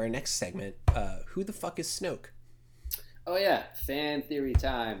move on to our next segment. Who the fuck is Snoke? Oh yeah, fan theory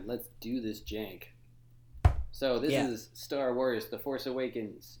time. Let's do this jank. So this is Star Wars The Force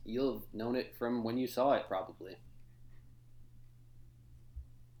Awakens. You'll have known it from when you saw it, probably.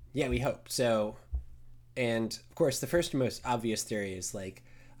 Yeah, we hope. So, and of course, the first and most obvious theory is like,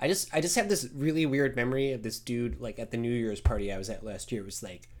 I just have this really weird memory of this dude, like at the New Year's party I was at last year, was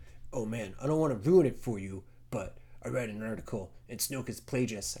like, oh man, I don't want to ruin it for you, but I read an article and Snoke is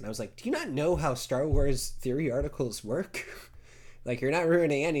Plagueis. And I was like, do you not know how Star Wars theory articles work? Like, you're not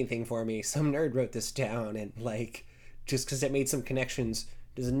ruining anything for me. Some nerd wrote this down, and like, just because it made some connections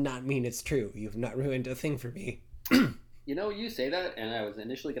does not mean it's true. You've not ruined a thing for me. You say that, and I was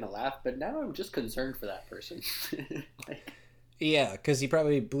initially going to laugh, but now I'm just concerned for that person. Yeah, because he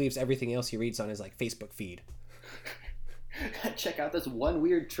probably believes everything else he reads on his like Facebook feed. Check out this one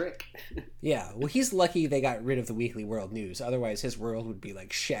weird trick. Yeah, well, he's lucky they got rid of the Weekly World News. Otherwise, his world would be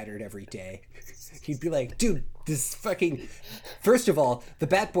like shattered every day. He'd be like, dude, this fucking... First of all, the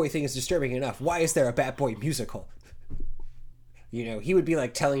Batboy thing is disturbing enough. Why is there a Batboy musical? He would be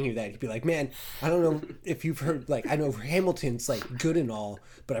like telling you that. He'd be like, man, I don't know if you've heard, like, I know Hamilton's like good and all,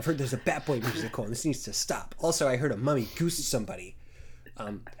 but I've heard there's a Batboy musical and this needs to stop. Also, I heard a mummy goose somebody.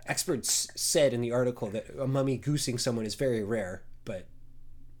 Experts said in the article that a mummy goosing someone is very rare, but...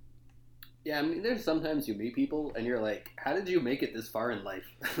 Yeah, I mean, there's sometimes you meet people and you're like, how did you make it this far in life?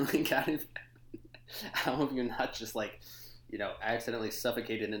 Like, how have you not just like, accidentally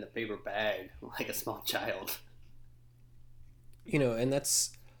suffocated in a paper bag like a small child? And that's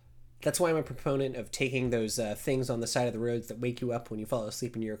why I'm a proponent of taking those things on the side of the roads that wake you up when you fall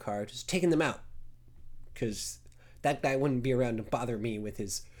asleep in your car, just taking them out. Because that guy wouldn't be around to bother me with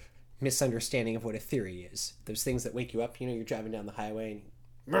his misunderstanding of what a theory is. Those things that wake you up, you're driving down the highway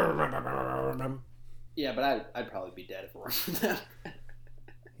and Yeah, but I'd probably be dead if it weren't for them.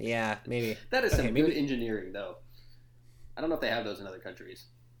 yeah, maybe. That is some good engineering, though. I don't know if they have those in other countries.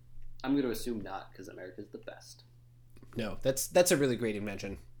 I'm going to assume not, because America's the best. No, that's a really great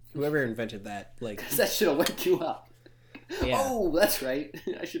invention. Whoever invented that, like... that shit'll wake you up. Yeah. Oh, that's right.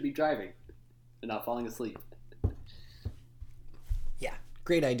 I should be driving and not falling asleep. Yeah,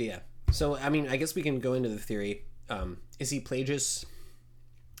 great idea. So, I mean, I guess we can go into the theory. Is he Plagueis?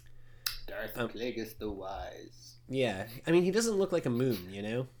 Darth Plagueis the Wise. Yeah. I mean, he doesn't look like a moon, you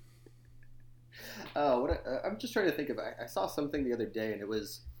know? Oh, I'm just trying to think of... I saw something the other day, and it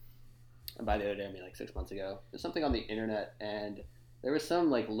was... And by the other day, I mean like 6 months ago. There's something on the internet, and there was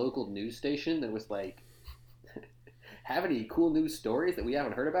some like local news station that was like, have any cool news stories that we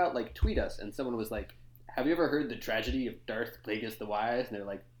haven't heard about? Like, tweet us. And someone was like, have you ever heard the tragedy of Darth Plagueis the Wise? And they're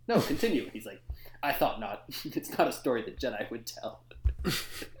like, no, continue. And he's like, I thought not. It's not a story that Jedi would tell.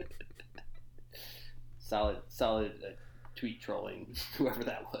 solid tweet trolling, whoever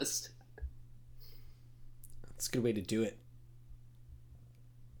that was. That's a good way to do it.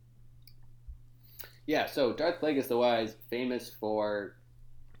 Yeah, so Darth Plagueis the Wise, famous for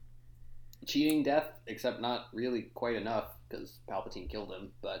cheating death, except not really quite enough, because Palpatine killed him,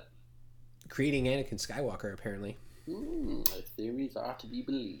 but... Creating Anakin Skywalker, apparently. The theories are to be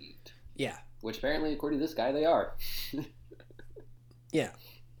believed. Yeah. Which apparently, according to this guy, they are. Yeah.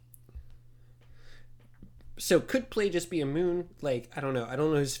 So could Plagueis be a moon? Like, I don't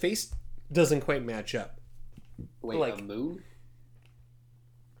know. His face doesn't quite match up. Wait, like, a moon?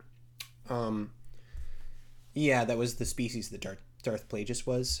 Yeah, that was the species that Darth Plagueis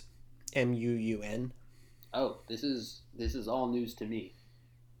was. Muun. Oh, this is all news to me.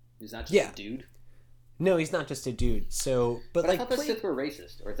 He's not just a dude? No, he's not just a dude. So, but like, I thought the Sith were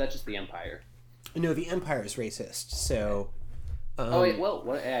racist, or is that just the Empire? No, the Empire is racist. So. Oh wait, well,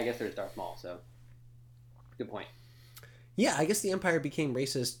 I guess there's Darth Maul. So, good point. Yeah, I guess the Empire became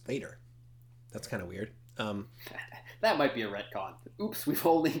racist later. That's kind of weird. That might be a retcon. Oops, we've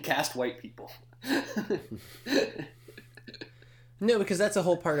only cast white people. No, because that's a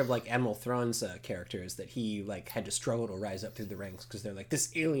whole part of like Admiral Thrawn's character is that he like had to struggle to rise up through the ranks because they're like,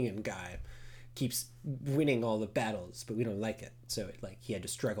 this alien guy keeps winning all the battles, but we don't like it. So like he had to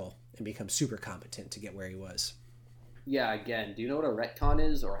struggle and become super competent to get where he was. Yeah, again, do you know what a retcon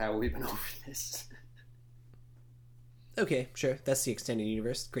is, or how we've been over this? Okay, sure. That's the extended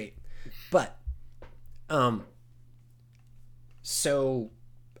universe. Great. But, so,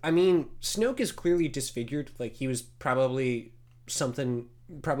 I mean, Snoke is clearly disfigured. Like, he was probably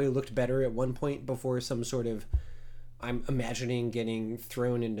looked better at one point before some sort of, I'm imagining getting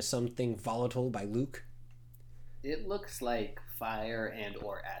thrown into something volatile by Luke. It looks like fire and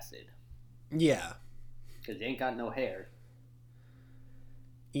or acid. Yeah. Because he ain't got no hair.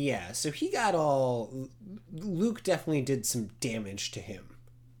 Yeah, so Luke definitely did some damage to him.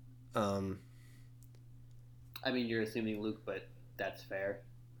 I mean, you're assuming Luke, but that's fair.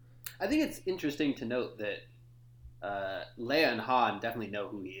 I think it's interesting to note that Leia and Han definitely know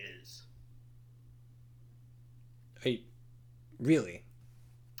who he is. Really?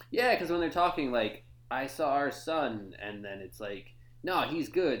 Yeah, because when they're talking, like, I saw our son, and then it's like, no, he's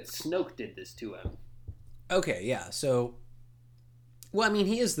good. Snoke did this to him. Okay, yeah, so... Well, I mean,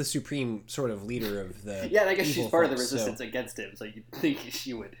 he is the supreme sort of leader of the... Yeah, and I guess she's part of the resistance against him, so you'd think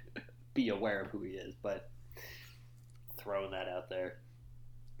she would be aware of who he is, but throwing that out there.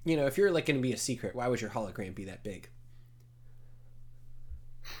 You know, if you're, like, going to be a secret, why would your hologram be that big?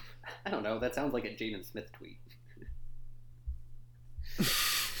 I don't know, that sounds like a Jaden Smith tweet.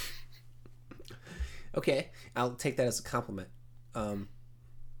 Okay, I'll take that as a compliment.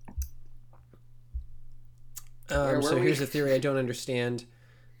 So here's a theory I don't understand.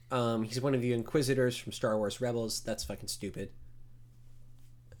 He's one of the Inquisitors from Star Wars Rebels. That's fucking stupid.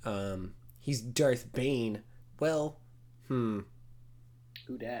 He's Darth Bane. Well, Who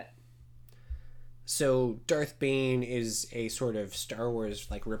dat? So Darth Bane is a sort of Star Wars,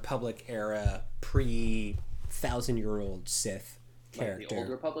 like, Republic era, pre-1,000-year-old Sith character. Like the Old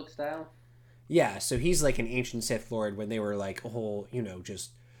Republic style? Yeah, so he's like an ancient Sith Lord when they were like a whole, just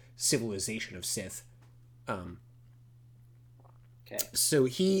civilization of Sith. Okay. So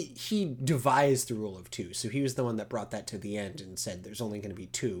he devised the rule of two. So he was the one that brought that to the end and said there's only going to be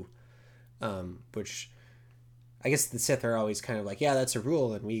two, which I guess the Sith are always kind of like, yeah, that's a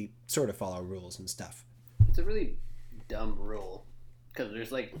rule, and we sort of follow rules and stuff. It's a really dumb rule because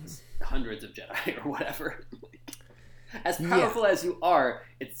there's like hundreds of Jedi or whatever. As powerful as you are,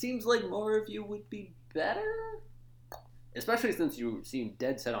 it seems like more of you would be better. Especially since you seem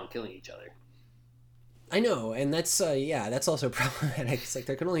dead set on killing each other. I know, and that's that's also problematic. It's like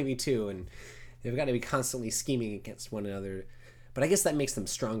there can only be two, and they've got to be constantly scheming against one another. But I guess that makes them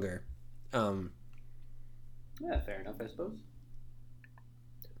stronger. Yeah, fair enough, I suppose.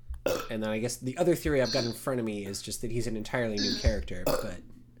 And then I guess the other theory I've got in front of me is just that he's an entirely new character,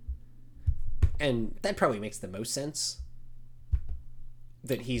 and that probably makes the most sense.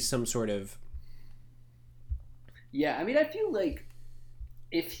 That he's some sort of... Yeah, I mean, I feel like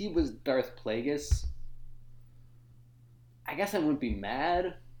if he was Darth Plagueis, I guess I wouldn't be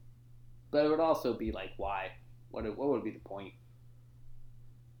mad, but it would also be like, why? What would be the point?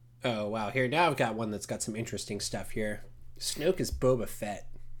 Oh, wow. Here, now I've got one that's got some interesting stuff here. Snoke is Boba Fett.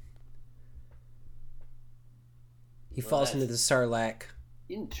 He falls into the Sarlacc.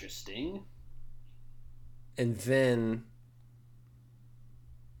 Interesting. And then...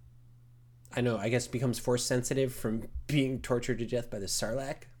 I guess becomes force sensitive from being tortured to death by the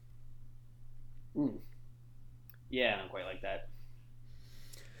Sarlacc. Yeah, I don't quite like that.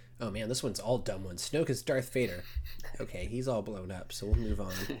 Oh man, this one's all dumb ones. Snoke is Darth Vader. Okay, he's all blown up, so we'll move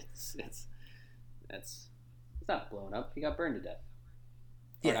on. It's not blown up. He got burned to death.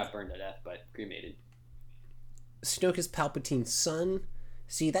 Yeah. Or not burned to death, but cremated. Snoke is Palpatine's son.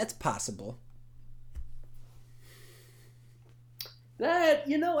 See, that's possible. That,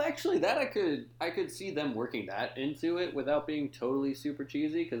 actually, that I could see them working that into it without being totally super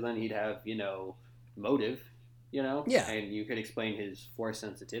cheesy, because then he'd have, motive, Yeah. and you could explain his force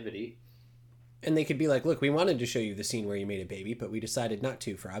sensitivity. And they could be like, look, we wanted to show you the scene where you made a baby, but we decided not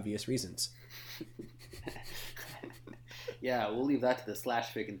to for obvious reasons. Yeah, we'll leave that to the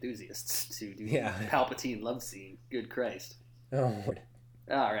slash fic enthusiasts to do Yeah. the Palpatine love scene. Good Christ. Oh.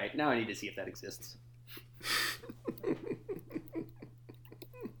 All right, now I need to see if that exists.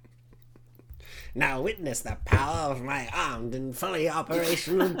 Now witness the power of my armed and fully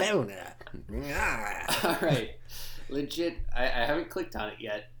operational boner. All right. Legit, I haven't clicked on it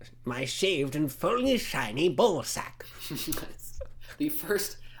yet. My shaved and fully shiny ball sack.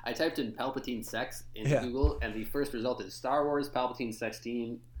 I typed in Palpatine sex in Google, and the first result is Star Wars Palpatine sex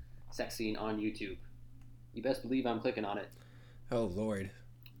scene on YouTube. You best believe I'm clicking on it. Oh, Lord.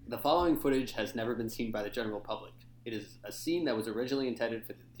 The following footage has never been seen by the general public. It is a scene that was originally intended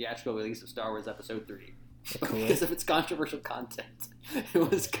for the theatrical release of Star Wars Episode 3. Cool. Because of its controversial content, it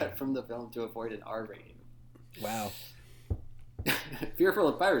was cut from the film to avoid an R rating. Wow. Fearful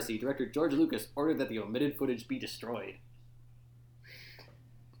of piracy, director George Lucas ordered that the omitted footage be destroyed.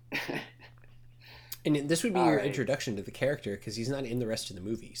 And this would be your introduction to the character, because he's not in the rest of the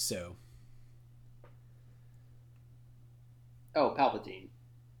movie, so... Oh, Palpatine.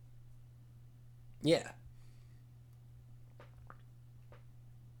 Yeah.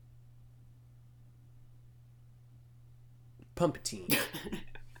 Pumpatine.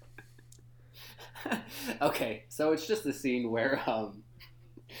 Okay, so it's just the scene where,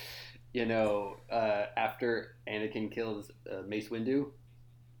 after Anakin kills Mace Windu,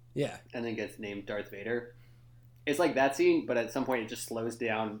 yeah, and then gets named Darth Vader, it's like that scene, but at some point it just slows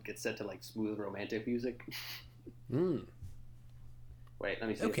down, gets set to like smooth romantic music. Mm. Wait, let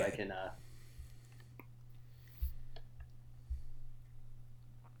me see if I can.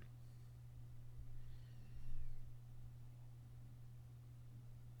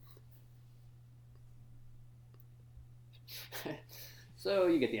 So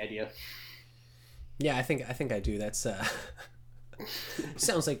you get the idea. Yeah, I think I do. That's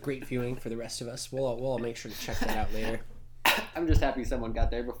sounds like great viewing for the rest of us. We'll all make sure to check that out later. I'm just happy someone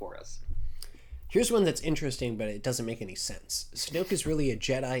got there before us. Here's one that's interesting, but it doesn't make any sense. Snoke is really a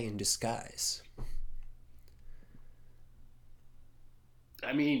Jedi in disguise.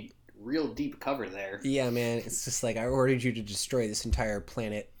 I mean, real deep cover there. Yeah, man. It's just like, I ordered you to destroy this entire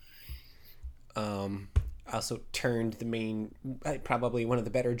planet. I also turned the main, probably one of the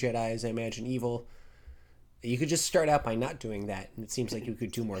better Jedis, I imagine, evil. You could just start out by not doing that, and it seems like you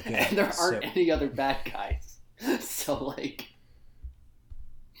could do more good. And there aren't any other bad guys. So, like...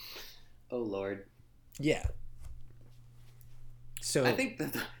 Oh, Lord. Yeah. So I think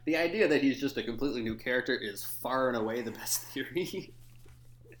that the idea that he's just a completely new character is far and away the best theory.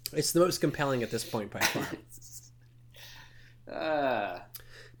 It's the most compelling at this point by far.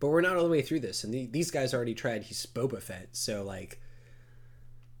 But we're not all the way through this, and these guys already tried. He's Boba Fett, so like,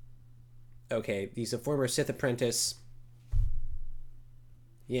 okay, he's a former Sith apprentice.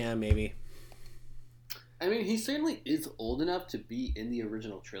 Yeah, maybe. I mean, he certainly is old enough to be in the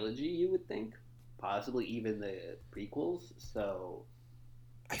original trilogy, you would think. Possibly even the prequels, so...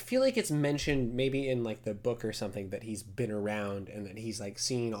 I feel like it's mentioned maybe in like the book or something that he's been around and that he's like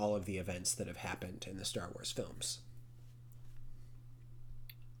seen all of the events that have happened in the Star Wars films.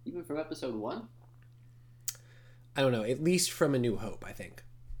 Even from episode 1? I don't know. At least from A New Hope, I think.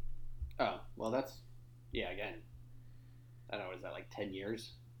 Oh, well, that's... Yeah, again. I don't know, is that like 10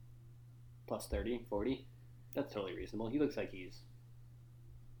 years? Plus 30, 40? That's totally reasonable. He looks like he's,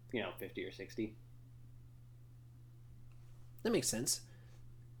 50 or 60. That makes sense.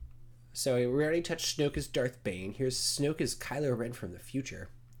 So we already touched Snoke as Darth Bane. Here's Snoke as Kylo Ren from the future.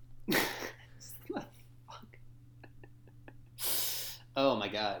 What the fuck? Oh my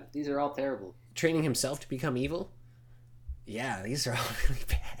god. These are all terrible. Training himself to become evil? Yeah, these are all really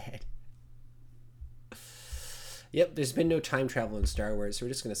bad. Yep, there's been no time travel in Star Wars, so we're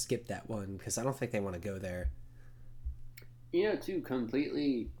just going to skip that one because I don't think they want to go there. To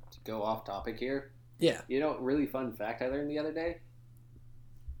completely go off topic here. Yeah. Really fun fact I learned the other day?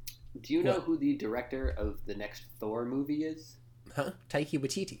 Do you know What? who the director of the next Thor movie is? Huh? Taika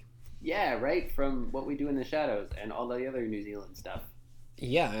Waititi. Yeah, right, from What We Do in the Shadows and all the other New Zealand stuff.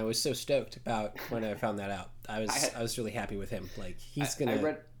 Yeah, I was so stoked about when I found that out. I was really happy with him. Like he's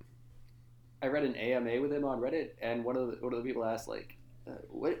gonna. I read an AMA with him on Reddit, and one of the people asked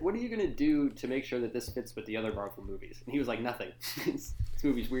what are you gonna do to make sure that this fits with the other Marvel movies? And he was like, nothing. This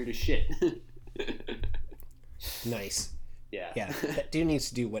movie's weird as shit. Nice. Yeah. Yeah, that dude needs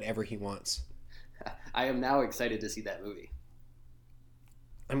to do whatever he wants. I am now excited to see that movie.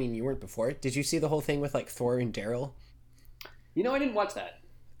 I mean, you weren't before. Did you see the whole thing with like Thor and Daryl? I didn't watch that.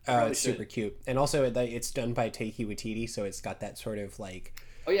 It's super cute, and also it's done by Taika Waititi, so it's got that sort of like.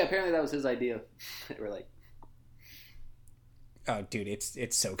 Oh yeah, apparently that was his idea. We're like, oh dude,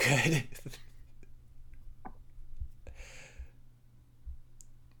 it's so good.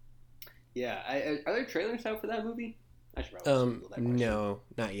 yeah. Are there trailers out for that movie? I should probably Google that question. No,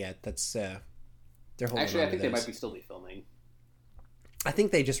 not yet. That's they're holding Actually, on I think to they those. might be still filming. I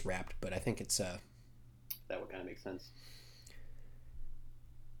think they just wrapped, but I think it's That would kind of make sense.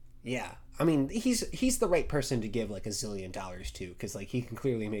 Yeah, I mean he's the right person to give like $1 zillion to, because like he can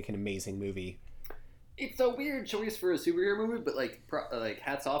clearly make an amazing movie. It's a weird choice for a superhero movie, but like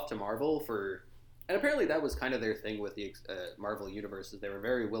hats off to Marvel for, and apparently that was kind of their thing with the Marvel universe, is they were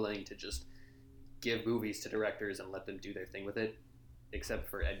very willing to just give movies to directors and let them do their thing with it,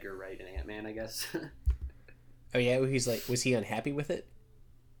 except for Edgar Wright and Ant-Man, I guess. Oh yeah, he's like, was he unhappy with it?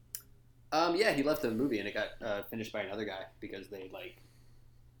 Yeah, he left the movie and it got finished by another guy because they like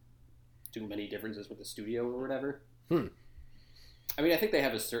too many differences with the studio or whatever. I mean, I think they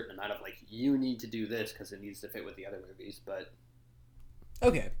have a certain amount of like, you need to do this because it needs to fit with the other movies, but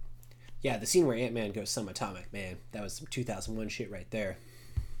okay, yeah, the scene where Ant-Man goes subatomic, man, that was some 2001 shit right there.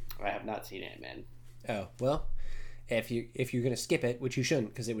 I have not seen Ant-Man. Oh well, if you're gonna skip it, which you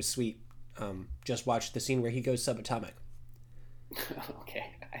shouldn't because it was sweet, just watch the scene where he goes subatomic. Okay,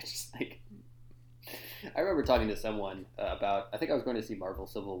 I remember talking to someone about, I think I was going to see Marvel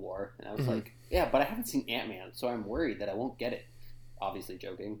Civil War, and I was like, yeah, but I haven't seen Ant-Man, so I'm worried that I won't get it. Obviously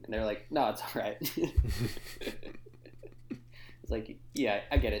joking. And they're like, no, it's all right. It's like, yeah,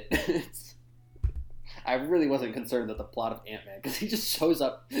 I get it. I really wasn't concerned that the plot of Ant-Man, because he just shows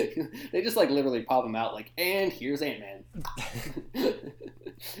up. They just like literally pop him out like, and here's Ant-Man.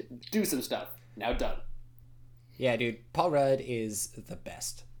 Do some stuff. Now done. Yeah, dude, Paul Rudd is the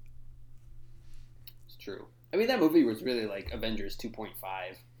best. It's true. I mean, that movie was really like Avengers 2.5.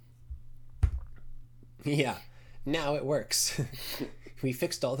 Yeah, now it works. We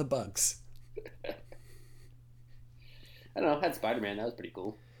fixed all the bugs. I don't know. Had Spider-Man. That was pretty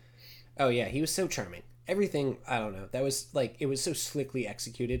cool. Oh yeah, he was so charming. Everything, I don't know. That was like, it was so slickly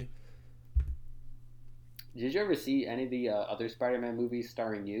executed. Did you ever see any of the other Spider-Man movies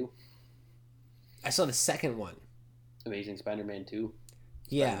starring you? I saw the second one. Amazing Spider-Man 2.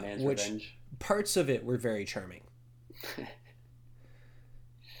 Yeah, Spider-Man's which Revenge. parts of it were very charming.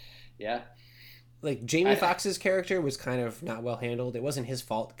 Yeah. Like Jamie Foxx's character was kind of not well handled. It wasn't his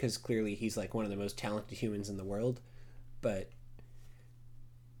fault because clearly he's like one of the most talented humans in the world. But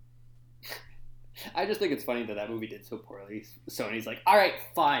I just think it's funny that movie did so poorly. Sony's like, all right,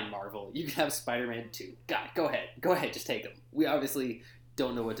 fine, Marvel, you can have Spider-Man 2. God, go ahead, just take him. We obviously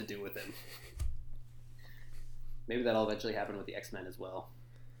don't know what to do with him. Maybe that'll eventually happen with the X-Men as well.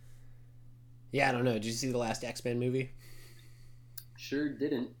 yeah, I don't know. Did you see the last X-Men movie? Sure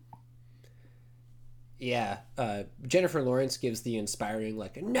didn't. Yeah, Jennifer Lawrence gives the inspiring,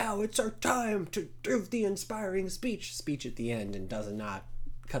 like, now it's our time to give the inspiring speech at the end, and does not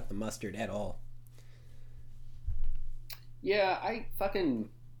cut the mustard at all. Yeah,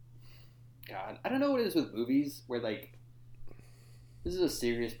 God, I don't know what it is with movies where, like, this is a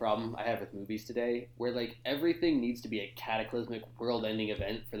serious problem I have with movies today, where, like, everything needs to be a cataclysmic, world-ending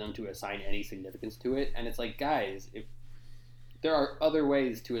event for them to assign any significance to it, and it's like, guys, if there are other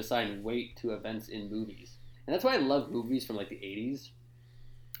ways to assign weight to events in movies, and that's why I love movies from like the '80s.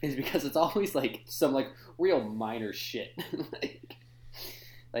 Is because it's always like some like real minor shit.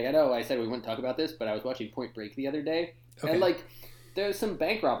 like I know I said we wouldn't talk about this, but I was watching Point Break the other day, and like there's some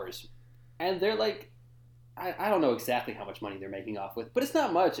bank robbers, and they're like, I don't know exactly how much money they're making off with, but it's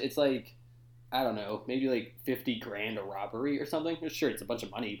not much. It's like, I don't know, maybe like 50 grand a robbery or something. Sure, it's a bunch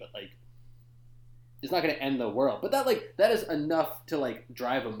of money, but like, it's not going to end the world. But that is enough to like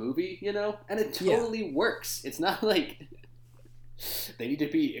drive a movie, you know? And it totally works. It's not like they need to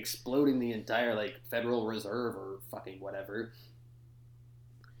be exploding the entire like Federal Reserve or fucking whatever.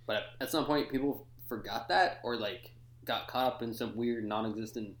 But at some point, people forgot that or like got caught up in some weird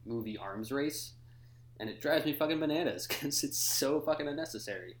non-existent movie arms race. And it drives me fucking bananas because it's so fucking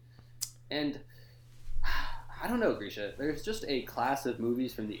unnecessary. And I don't know, Grisha. There's just a class of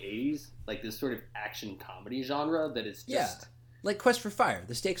movies from the 80s, like this sort of action comedy genre that is just... like Quest for Fire.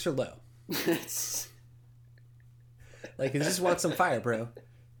 The stakes are low. Like, you just want some fire, bro.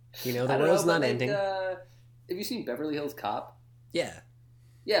 You know, the world's not ending. Have you seen Beverly Hills Cop? Yeah.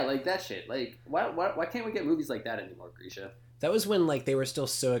 Yeah, like that shit. Like, why can't we get movies like that anymore, Grisha? That was when, like, they were still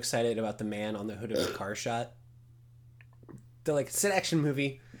so excited about the man on the hood of the car shot. They're like, it's an action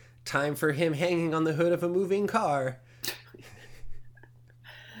movie. Time for him hanging on the hood of a moving car.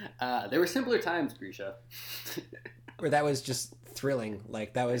 There were simpler times, Grisha. Where that was just thrilling.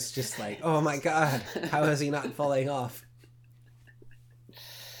 Like, that was just like, oh my god, how is he not falling off?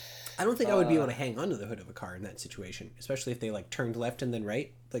 I don't think I would be able to hang onto the hood of a car in that situation. Especially if they, like, turned left and then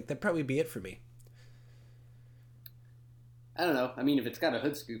right. Like, that'd probably be it for me. I don't know. I mean, if it's got a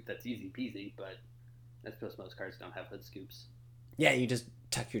hood scoop, that's easy peasy, but I suppose most cars don't have hood scoops. Yeah, you just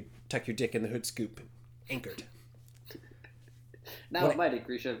tuck your dick in the hood scoop. Anchored. Now it might,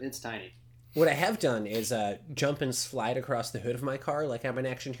 Grisha. It's tiny. What I have done is jump and slide across the hood of my car like I'm an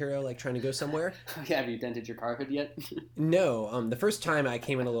action hero, like trying to go somewhere. Yeah, have you dented your car hood yet? No. The first time I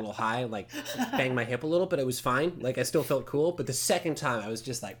came in a little high, like banged my hip a little, but it was fine. Like I still felt cool. But the second time I was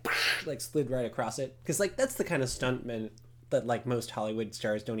just like slid right across it. Because like that's the kind of stuntman that like most Hollywood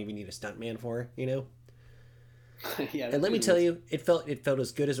stars don't even need a stuntman for, you know? Yeah, and let me tell you, it felt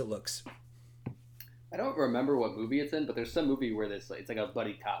as good as it looks. I don't remember what movie it's in, but there's some movie where it's like a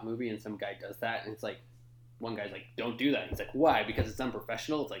buddy cop movie, and some guy does that, and it's like one guy's like, "Don't do that." And he's like, "Why? Because it's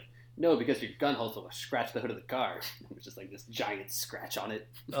unprofessional." It's like, "No, because your gun holes will scratch the hood of the car." It's just like this giant scratch on it.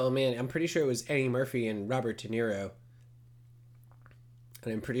 Oh man, I'm pretty sure it was Eddie Murphy and Robert De Niro,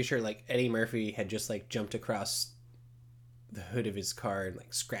 and I'm pretty sure like Eddie Murphy had just like jumped across the hood of his car and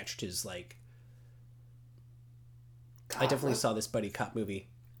like scratched his like. God, I definitely saw this buddy cop movie.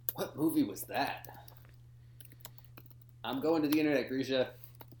 What movie was that? I'm going to the internet, Grisha.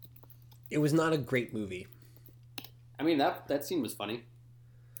 It was not a great movie. I mean, that scene was funny.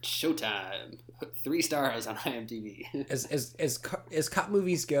 Showtime. 3 stars on IMDb. As cop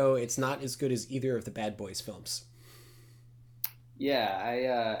movies go, it's not as good as either of the Bad Boys films. Yeah,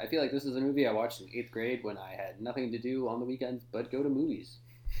 I feel like this is a movie I watched in 8th grade when I had nothing to do on the weekends but go to movies.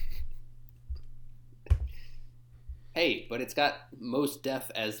 Hey, but it's got Mos Def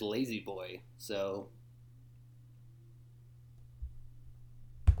as Lazy Boy, so...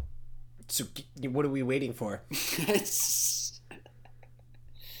 So, what are we waiting for? I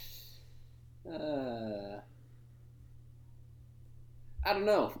don't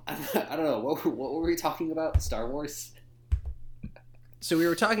know. I don't know. What were we talking about? Star Wars? So we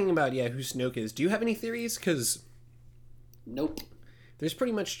were talking about, who Snoke is. Do you have any theories? Because... Nope. There's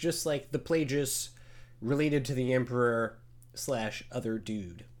pretty much just, like, the Plagueis related to the Emperor / other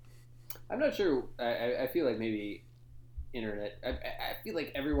dude. I'm not sure. I feel like maybe internet... I feel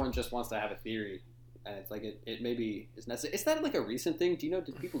like everyone just wants to have a theory. And it's like, it maybe is necessary. Is that, like, a recent thing? Do you know,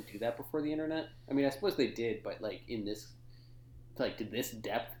 did people do that before the internet? I mean, I suppose they did, but, like, in this... Like, to this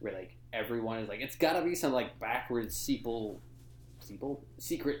depth, where, like, everyone is like, it's gotta be some, like, backwards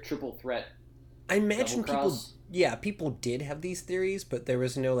secret triple threat. I imagine people did have these theories, but there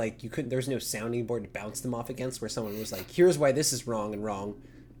was no, like, there was no sounding board to bounce them off against where someone was like, here's why this is wrong, and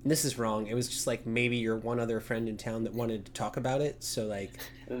this is wrong. It was just like maybe your one other friend in town that wanted to talk about it, so like...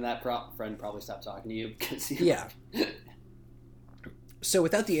 And then that friend probably stopped talking to you because Yeah. So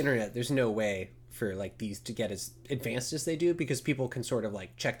without the internet, there's no way for, like, these to get as advanced as they do, because people can sort of,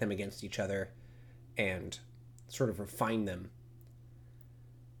 like, check them against each other and sort of refine them.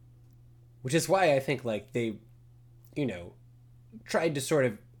 Which is why I think, like, they, tried to sort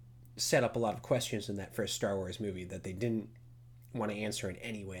of set up a lot of questions in that first Star Wars movie that they didn't want to answer in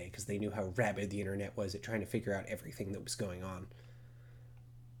any way, because they knew how rabid the internet was at trying to figure out everything that was going on.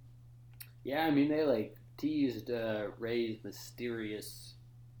 Yeah, I mean, they, like, teased Rey's mysterious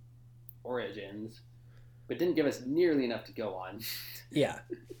origins, but didn't give us nearly enough to go on. Yeah.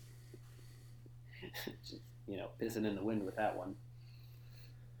 Just, pissing in the wind with that one.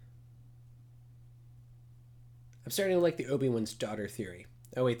 I'm starting to like the Obi-Wan's daughter theory.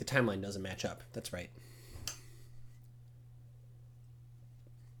 Oh wait, the timeline doesn't match up. That's right.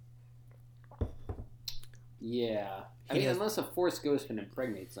 Yeah. Unless a Force ghost can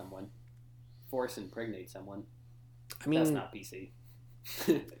impregnate someone. I mean, that's not PC.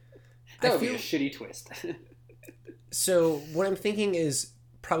 That would be a shitty twist. So what I'm thinking is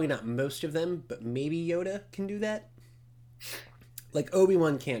probably not most of them, but maybe Yoda can do that. Like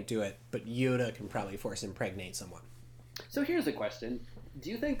Obi-Wan can't do it, but Yoda can probably Force impregnate someone. So here's a question. Do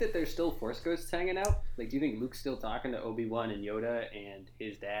you think that there's still Force ghosts hanging out? Like, do you think Luke's still talking to Obi-Wan and Yoda and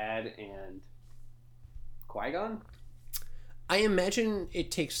his dad and Qui-Gon? I imagine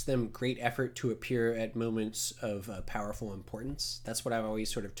it takes them great effort to appear at moments of powerful importance. That's what I've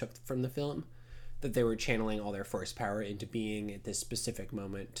always sort of took from the film, that they were channeling all their Force power into being at this specific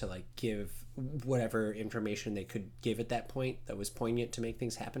moment to like give whatever information they could give at that point that was poignant to make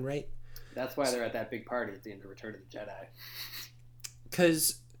things happen right. That's why they're at that big party at the end of Return of the Jedi.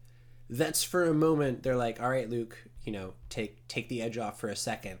 Because that's for a moment they're like, all right, Luke, take the edge off for a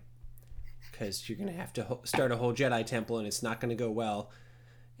second, because you're gonna have to start a whole Jedi temple and it's not gonna go well.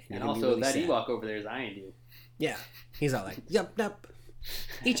 And also really that sad. Ewok over there is eyeing you. Yeah, he's all like, yup, nup,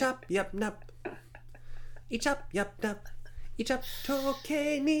 each up, yup, nup, each up, yup, nup, each up,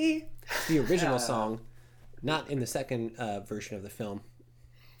 Tokeni. The original song, not in the second version of the film,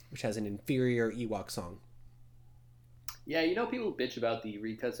 which has an inferior Ewok song. Yeah, people bitch about the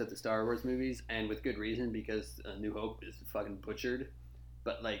recuts of the Star Wars movies, and with good reason, because New Hope is fucking butchered.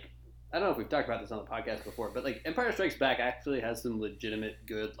 But, like, I don't know if we've talked about this on the podcast before, but, like, Empire Strikes Back actually has some legitimate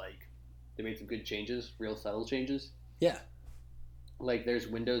good, like, they made some good changes, real subtle changes. Yeah. Like, there's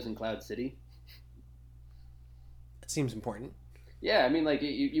windows in Cloud City. That seems important. Yeah, I mean, like,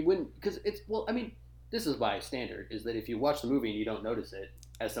 you wouldn't, because this is my standard, is that if you watch the movie and you don't notice it,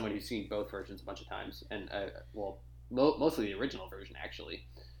 as someone who's seen both versions a bunch of times, and, mostly the original version, actually.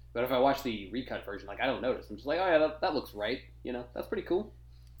 But if I watch the recut version, like, I don't notice. I'm just like, oh, yeah, that looks right. That's pretty cool.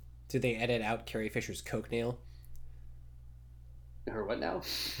 Did they edit out Carrie Fisher's coke nail? Her what now?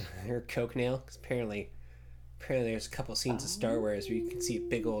 Her coke nail? Because apparently there's a couple scenes of Star Wars where you can see a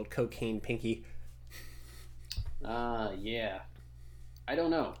big old cocaine pinky. Yeah. I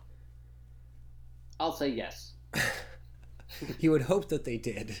don't know. I'll say yes. You would hope that they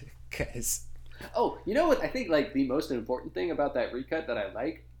did, because... Oh, you know what I think, like, the most important thing about that recut that I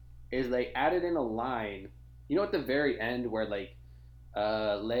like is they added in a line, at the very end where, like,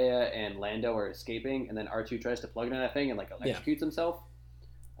 Leia and Lando are escaping, and then R2 tries to plug into that thing and, like, electrocutes himself.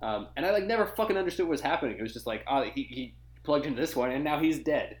 And I, like, never fucking understood what was happening. It was just like, oh, he plugged into this one, and now he's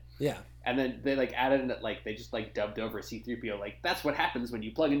dead. Yeah. And then they, like, added in, like, they just, like, dubbed over C-3PO, like, that's what happens when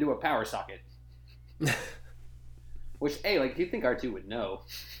you plug into a power socket. Which, A, like, you'd think R2 would know.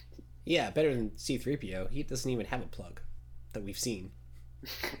 Yeah, better than C-3PO. He doesn't even have a plug that we've seen.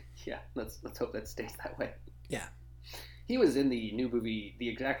 Yeah, let's hope that stays that way. Yeah. He was in the new movie the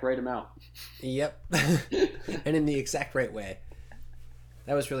exact right amount. Yep. And in the exact right way.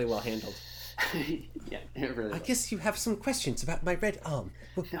 That was really well handled. Yeah, it really was. I guess you have some questions about my red arm.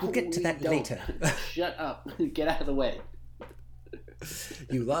 We'll get to that later. Shut up. Get out of the way.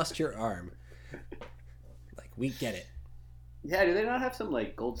 You lost your arm. Like, we get it. Yeah, do they not have some,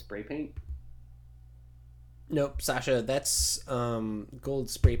 like, gold spray paint? Nope, Sasha, that's, gold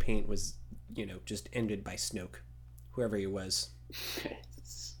spray paint was, just ended by Snoke. Whoever he was.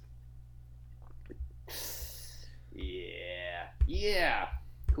 Yeah.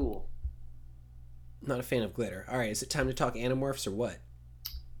 Cool. Not a fan of glitter. Alright, is it time to talk Animorphs or what?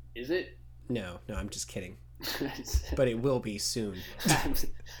 Is it? No, I'm just kidding. But it will be soon.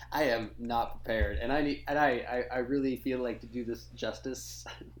 I am not prepared, and I really feel like to do this justice,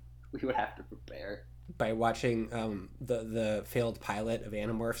 we would have to prepare by watching the failed pilot of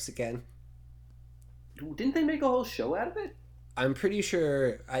Animorphs again. Didn't they make a whole show out of it? I'm pretty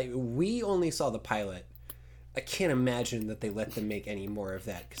sure we only saw the pilot. I can't imagine that they let them make any more of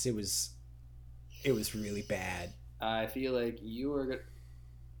that, because it was really bad. I feel like you are good.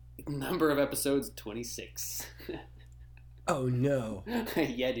 Number of episodes 26. Oh no.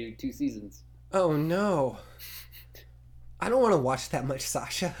 Yeah, dude, 2 seasons. Oh no. I don't want to watch that much,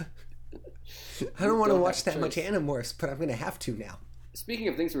 Sasha. I don't want to watch that much Animorphs, but I'm going to have to now. Speaking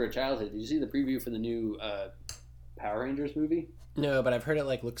of things from our childhood, did you see the preview for the new Power Rangers movie? No, but I've heard it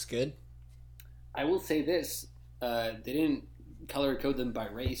looks good. I will say this. They didn't color code them by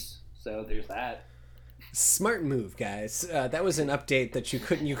race, so there's that. Smart move, guys. That was an update that you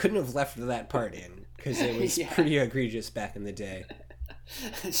couldn't have left that part in because it was pretty egregious back in the day.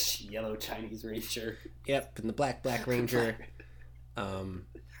 Yellow Chinese Ranger. Yep, and the Black Ranger.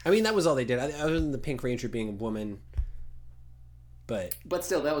 I mean, that was all they did. Other than the Pink Ranger being a woman. But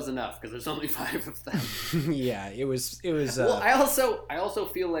still, that was enough because there's only 5 of them. Yeah, it was. Well, I also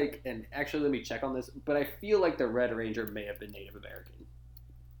feel like, and actually, let me check on this. But I feel like the Red Ranger may have been Native American,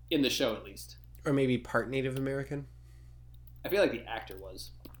 in the show at least, or maybe part Native American. I feel like the actor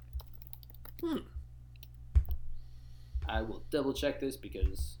was. I will double check this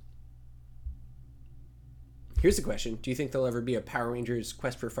because. Here's the question: do you think there'll ever be a Power Rangers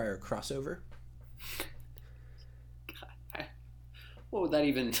Quest for Fire crossover? What would that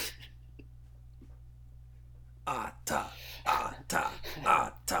even... Ah-ta, ah-ta,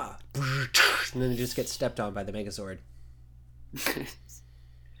 ah-ta. And then they just get stepped on by the Megazord.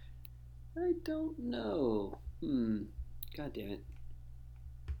 I don't know. God damn it.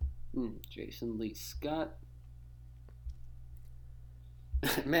 Jason Lee Scott.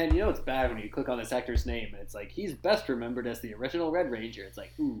 Man, you know it's bad when you click on this actor's name and it's like, he's best remembered as the original Red Ranger. It's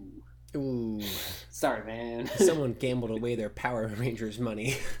like, ooh. Sorry, man. Someone gambled away their Power Rangers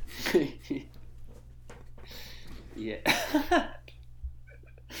money. Yeah.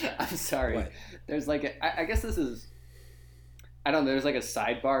 I'm sorry. What? There's like I guess this is, I don't know, there's like a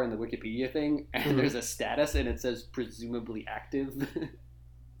sidebar in the Wikipedia thing, and there's a status, and it says presumably active.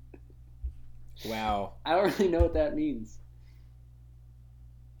 Wow. I don't really know what that means.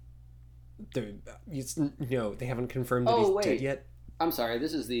 No, they haven't confirmed that he's dead yet. I'm sorry,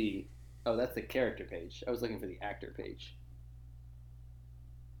 this is the... Oh, that's the character page. I was looking for the actor page.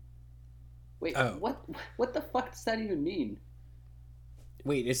 Wait, what the fuck does that even mean?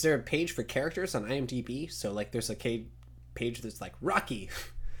 Wait, is there a page for characters on IMDb? So, like, there's a page that's like, Rocky!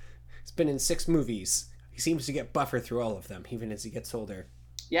 He's been in 6 movies. He seems to get buffer through all of them, even as he gets older.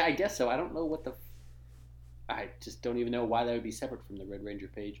 Yeah, I guess so. I don't know what the... I just don't even know why that would be separate from the Red Ranger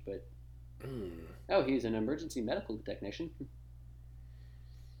page, but... Oh, he's an emergency medical technician.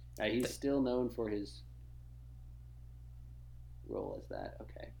 He's still known for his role as that.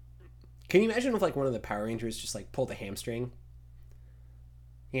 Okay. Can you imagine if, like, one of the Power Rangers just, like, pulled a hamstring?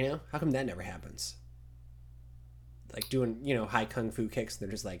 You know? How come that never happens? Like, doing, high kung fu kicks, and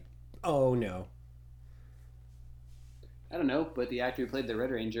they're just like, oh, no. I don't know, but the actor who played the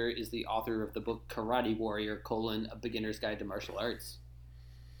Red Ranger is the author of the book Karate Warrior, A Beginner's Guide to Martial Arts.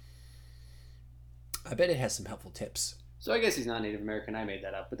 I bet it has some helpful tips. So I guess he's not Native American. I made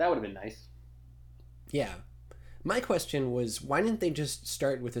that up, but that would have been nice. Yeah. My question was, why didn't they just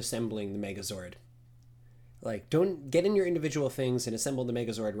start with assembling the Megazord? Like, don't get in your individual things and assemble the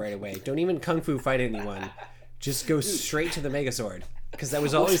Megazord right away. Don't even kung fu fight anyone. Just go straight to the Megazord. Because that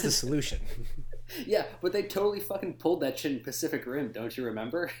was always the solution. Yeah, but they totally fucking pulled that shit in Pacific Rim, don't you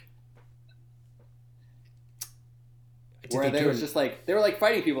remember? Where they were just like, they were like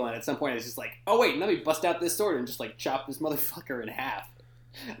fighting people, and at some point it's just like, oh wait, let me bust out this sword and just like chop this motherfucker in half.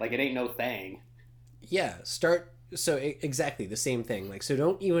 Like it ain't no thing. Yeah, exactly the same thing. Like, so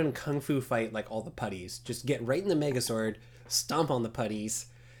don't even kung fu fight like all the putties. Just get right in the Megazord, stomp on the putties,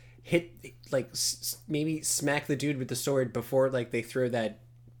 hit, like, maybe smack the dude with the sword before, like, they throw that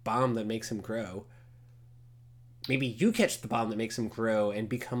bomb that makes him grow. Maybe you catch the bomb that makes him grow and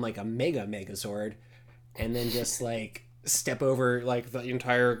become like a Megazord, and then just like step over like the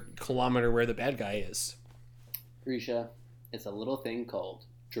entire kilometer where the bad guy is. Risha, it's a little thing called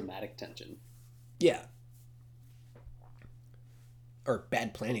dramatic tension. Yeah. Or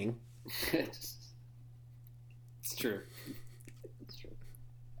bad planning. It's true. It's true.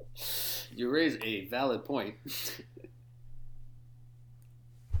 You raise a valid point.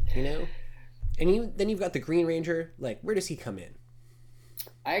 And then you've got the Green Ranger. Like, where does he come in?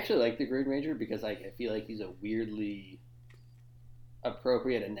 I actually like the Green Ranger because I feel like he's a weirdly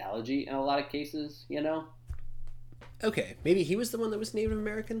appropriate analogy in a lot of cases, Okay, maybe he was the one that was Native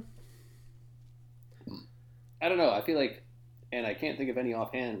American? I don't know. I feel like, and I can't think of any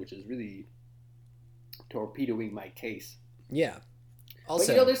offhand, which is really torpedoing my case. Yeah.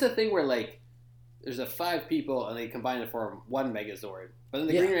 Also, but there's a thing where like there's 5 people and they combine to form one Megazord. But then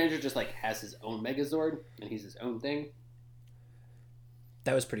the Green Ranger just like has his own Megazord and he's his own thing.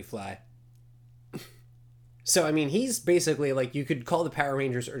 That was pretty fly. So, I mean, he's basically like, you could call the Power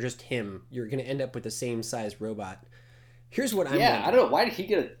Rangers or just him. You're going to end up with the same size robot. Here's what I'm wondering. I don't know. Why did he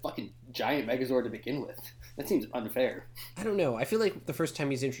get a fucking giant Megazord to begin with? That seems unfair. I don't know. I feel like the first time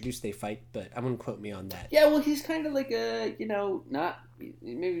he's introduced, they fight, but I wouldn't quote me on that. Yeah, well, he's kind of like a, not,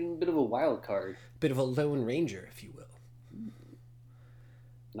 maybe a bit of a wild card. Bit of a Lone Ranger, if you will.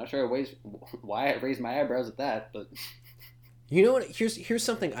 Not sure why I raised my eyebrows at that, but You know what? Here's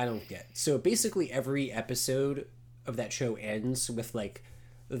something I don't get. So basically, every episode of that show ends with like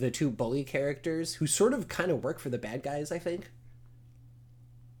the two bully characters who sort of kind of work for the bad guys. I think.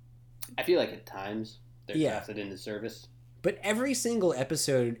 I feel like at times they're Yeah. drafted into service. But every single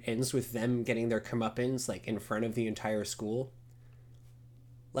episode ends with them getting their comeuppance like in front of the entire school.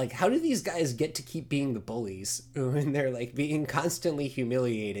 Like, how do these guys get to keep being the bullies when they're like being constantly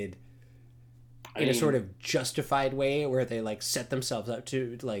humiliated in a sort of justified way where they like set themselves up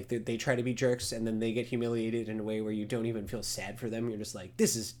to like they try to be jerks and then they get humiliated in a way where you don't even feel sad for them. You're just like,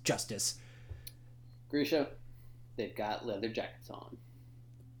 this is justice. Grisha, they've got leather jackets on.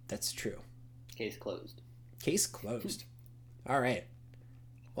 That's true. Case closed. Case closed. All right.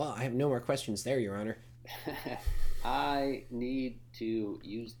 Well, I have no more questions there, Your Honor. I need to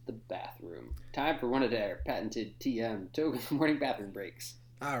use the bathroom. Time for one of their patented TM Toga morning bathroom breaks.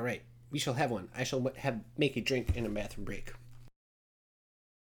 All right. We shall have one. I shall make a drink in a bathroom break.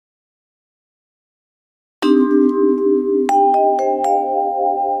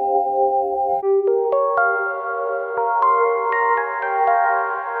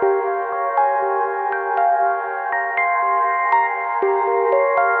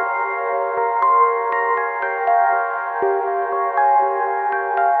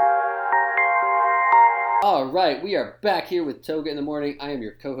 All right, we are back here with Toga in the Morning. I am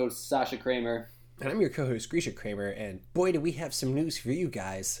your co-host, Sasha Kramer. And I'm your co-host, Grisha Kramer, and boy, do we have some news for you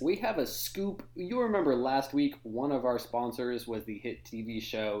guys. We have a scoop. You remember last week, one of our sponsors was the hit TV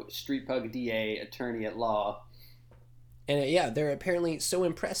show Street Pug DA, Attorney at Law. And yeah, they're apparently so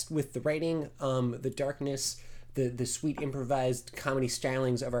impressed with the writing, the darkness, the sweet improvised comedy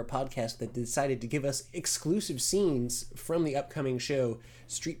stylings of our podcast that they decided to give us exclusive scenes from the upcoming show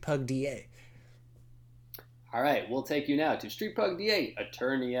Street Pug DA. All right, we'll take you now to Street Pug DA,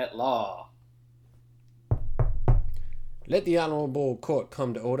 Attorney at Law. Let the Honorable Court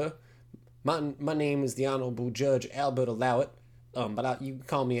come to order. My name is the Honorable Judge Albert Allowit, but you can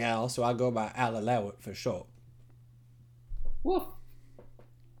call me Al, so I go by Al Allowit for short. Woof.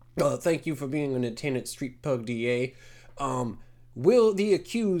 Thank you for being an attendant, Street Pug DA. Will the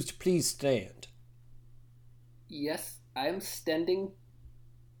accused please stand? Yes, I'm standing.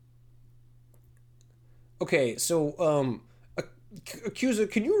 Okay, so, accuser,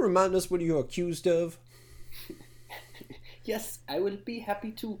 can you remind us what you're accused of? Yes, I will be happy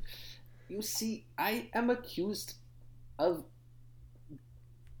to. You see, I am accused of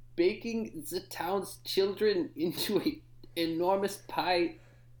baking the town's children into an enormous pie.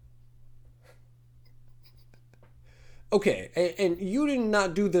 Okay, and you did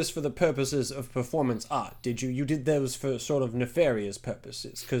not do this for the purposes of performance art, did you? You did those for sort of nefarious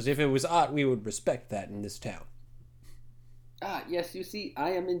purposes, because if it was art, we would respect that in this town. Ah, yes, you see, I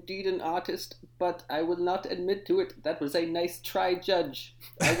am indeed an artist, but I will not admit to it. That was a nice try, Judge.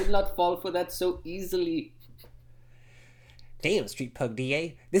 I will not fall for that so easily. Damn, Street Pug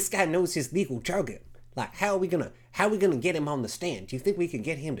DA, this guy knows his legal jargon. Like, how are we gonna get him on the stand? Do you think we can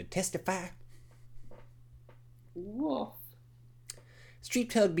get him to testify? Woof.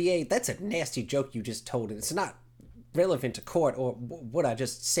 Street Pug DA, that's a nasty joke you just told, and it's not relevant to court or what I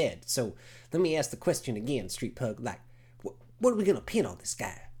just said. So let me ask the question again, Street Pug. Like, what are we gonna pin on this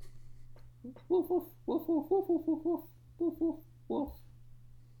guy? Woof, woof, woof, woof, woof, woof, woof, woof, woof, woof.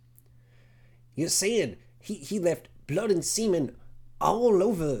 You're saying he left blood and semen all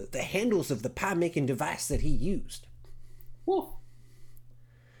over the handles of the pie-making device that he used? Woof.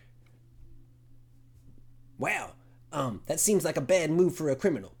 Wow, that seems like a bad move for a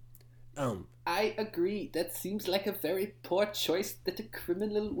criminal. I agree. That seems like a very poor choice that a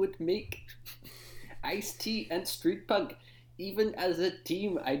criminal would make. Ice-T and Street Pug, even as a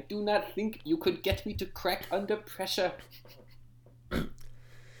team, I do not think you could get me to crack under pressure.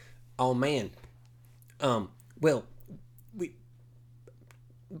 Oh man. Well, we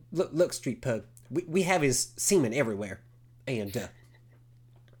look, Street Pug. We have his semen everywhere, and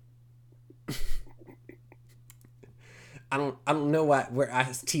I don't know where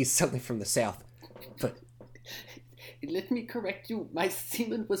Ice-T is suddenly from the South, but Let me correct you. My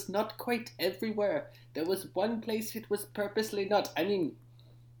semen was not quite everywhere. There was one place it was purposely not. I mean,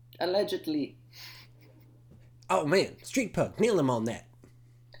 allegedly. oh man, Street Pug, nail him on that.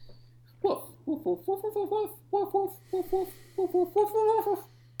 Woof, woof, woof, woof, woof, woof, woof, woof, woof, woof, woof, woof, woof, woof, woof.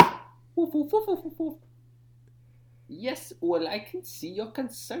 Woof, woof, woof, woof, woof, woof. Yes, well, I can see your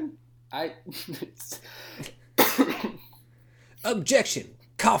concern. Objection!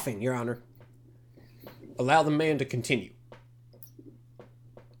 Coughing, Your Honor. Allow the man to continue.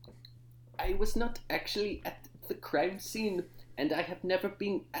 I was not actually at the crime scene. and I have never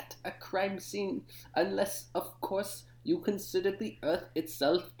been at a crime scene, unless, of course, you consider the Earth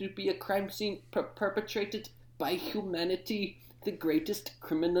itself to be a crime scene perpetrated by humanity, the greatest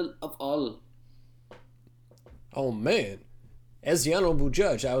criminal of all. Oh man, as the honorable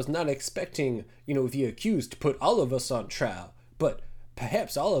judge, I was not expecting, the accused to put all of us on trial, but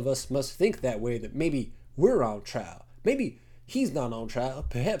perhaps all of us must think that way, that maybe we're on trial. Maybe he's not on trial.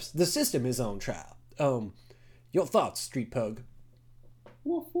 Perhaps the system is on trial. Your thoughts, Street Pug?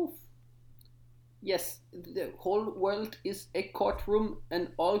 Woof woof. Yes, the whole world is a courtroom, and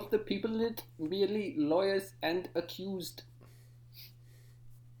all the people in it merely lawyers and accused.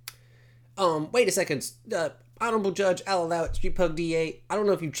 Wait a second. Honorable Judge, I'll allow it, Street Pug DA. I don't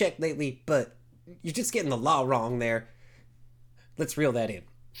know if you've checked lately, but you're just getting the law wrong there. Let's reel that in.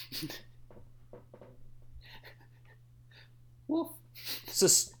 Woof.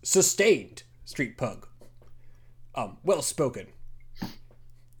 Sustained, Street Pug. Well spoken.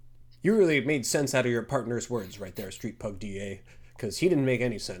 You really made sense out of your partner's words right there, Street Pug DA, because he didn't make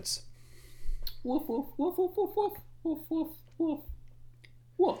any sense. Woof woof woof woof woof woof woof woof woof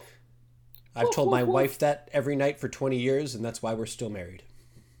woof. I've told my wife that every night for 20 years, and that's why we're still married.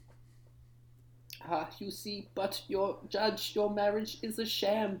 You see, but your marriage is a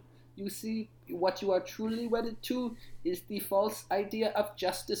sham. You see, what you are truly wedded to is the false idea of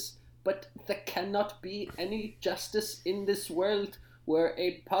justice, but there cannot be any justice in this world where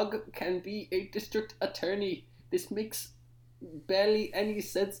a pug can be a district attorney. This makes barely any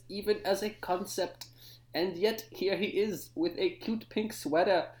sense even as a concept. And yet here he is with a cute pink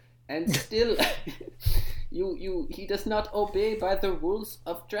sweater, and still he does not obey by the rules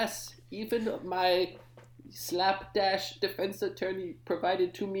of dress. Even my slapdash defense attorney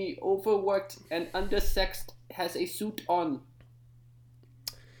provided to me, overworked and undersexed, has a suit on.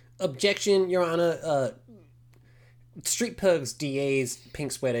 Objection, Your Honor. Street Pug's DA's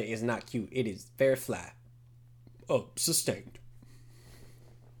pink sweater is not cute. It is very fly. Oh, sustained.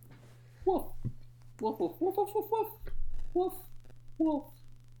 Woof. Woof, woof, woof, woof, woof, woof. Woof, woof.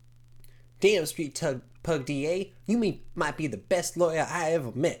 Damn, Street Pug DA, you might be the best lawyer I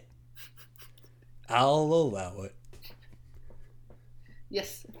ever met. I'll allow it.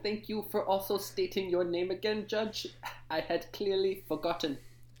 Yes, thank you for also stating your name again, Judge. I had clearly forgotten.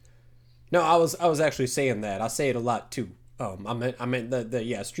 No, I was actually saying that. I say it a lot too. I meant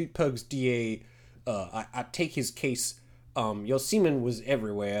the Street Pug's DA. I take his case. Your semen was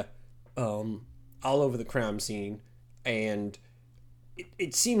everywhere, all over the crime scene, and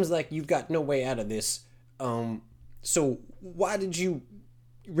it seems like you've got no way out of this. So why did you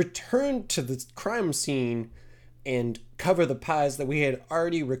return to the crime scene and cover the pies that we had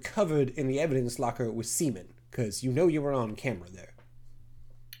already recovered in the evidence locker with semen? Because you were on camera there.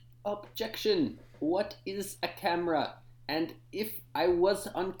 Objection! What is a camera? And if I was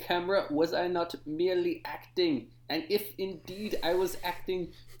on camera, was I not merely acting? And if indeed I was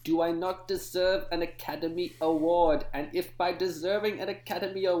acting, do I not deserve an Academy Award? And if by deserving an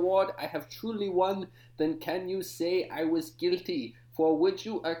Academy Award I have truly won, then can you say I was guilty? For would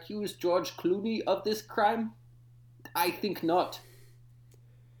you accuse George Clooney of this crime? I think not.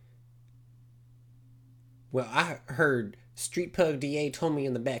 Well, I heard Street Pug DA told me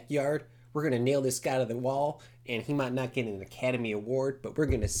in the backyard, we're going to nail this guy to the wall, and he might not get an Academy Award, but we're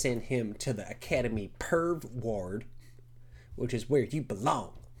going to send him to the Academy Perv Ward, which is where you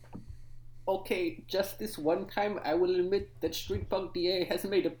belong. Okay, just this one time I will admit that Street Pug DA has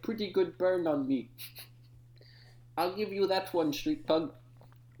made a pretty good burn on me. I'll give you that one, Street Pug.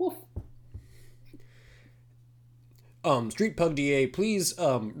 Woof. Street Pug DA, please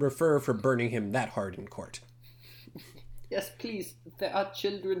refer for burning him that hard in court. Yes, please. There are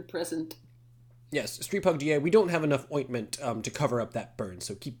children present. Yes, Street Pug DA, we don't have enough ointment to cover up that burn,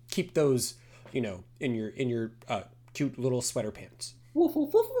 so keep those, in your cute little sweater pants. Woof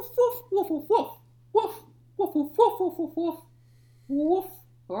woof woof woof woof woof woof woof woof woof woof woof woof woof woof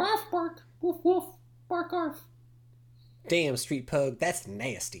arf bark woof woof bark arf. Damn, Street Pug, that's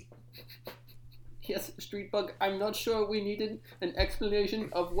nasty. Yes, Street Pug, I'm not sure we needed an explanation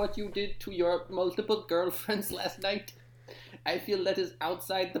of what you did to your multiple girlfriends last night. I feel that is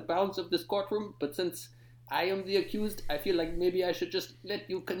outside the bounds of this courtroom, but since I am the accused, I feel like maybe I should just let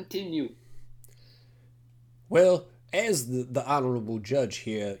you continue. Well, as the honorable judge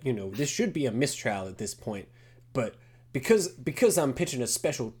here, this should be a mistrial at this point, but because I'm pitching a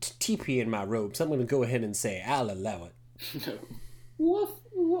special teepee in my robes, I'm going to go ahead and say I'll allow it. Woof,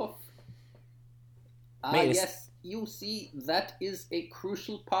 woof. Man, yes, you see, that is a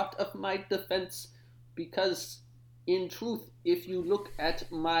crucial part of my defense, because in truth, if you look at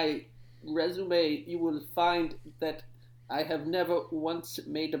my resume, you will find that I have never once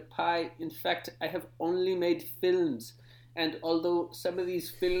made a pie. In fact, I have only made films. And although some of these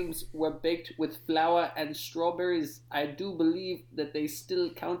films were baked with flour and strawberries, I do believe that they still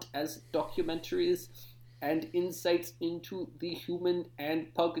count as documentaries and insights into the human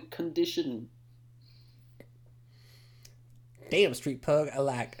and pug condition. Damn, Street Pug,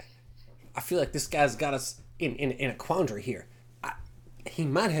 I feel like this guy's got us in a quandary here. He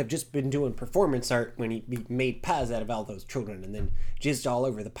might have just been doing performance art when he made pies out of all those children and then jizzed all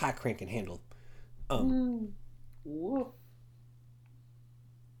over the pie cranking handle. Woof.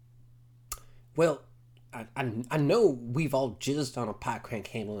 Well, I know we've all jizzed on a pie crank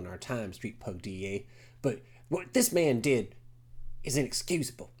handle in our time, Street Pug DA, but what this man did is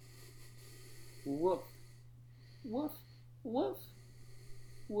inexcusable. Woof. Woof. Woof.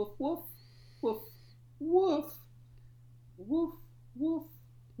 Woof. Woof. Woof. Woof. Woof. Woof.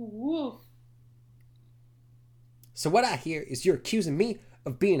 Woof. So what I hear is you're accusing me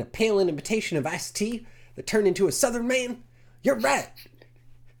of being a pale imitation of Ice-T that turned into a Southern man? You're right.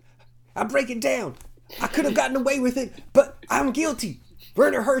 I break it down. I could have gotten away with it, but I'm guilty.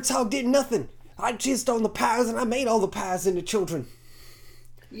 Werner Herzog did nothing. I jizzed on the pies and I made all the pies into children.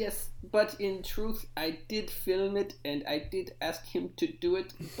 Yes, but in truth, I did film it and I did ask him to do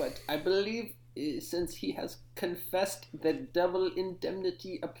it, but I believe since he has confessed that double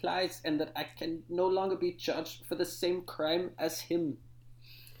indemnity applies and that I can no longer be charged for the same crime as him.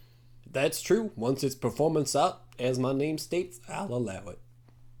 That's true. Once it's performance art, as my name states, I'll allow it.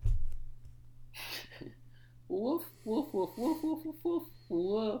 Woof, woof, woof, woof, woof, woof, woof,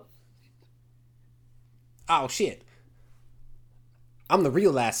 woof. Oh, shit. I'm the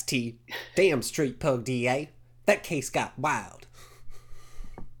real Ice-T. Damn, Street Pug DA. That case got wild.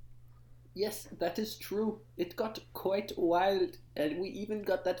 Yes, that is true. It got quite wild, and we even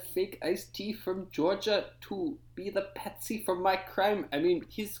got that fake Ice-T from Georgia to be the patsy for my crime. I mean,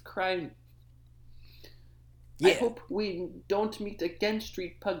 his crime. Yeah. I hope we don't meet again,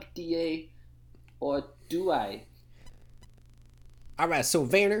 Street Pug DA. Or do I? Alright, so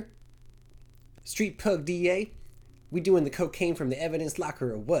Werner, Street Pug DA, we doing the cocaine from the evidence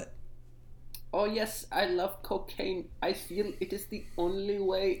locker or what? Oh yes, I love cocaine. I feel it is the only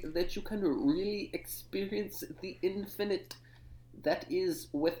way that you can really experience the infinite. That is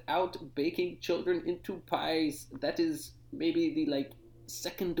without baking children into pies. That is maybe the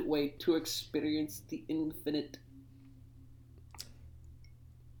second way to experience the infinite.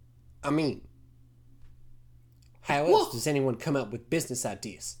 I mean, how else does anyone come up with business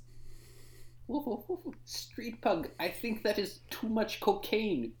ideas? Street Pug, I think that is too much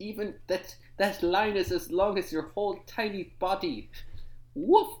cocaine. Even that line is as long as your whole tiny body.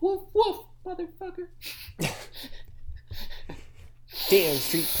 Woof, woof, woof, motherfucker. Damn,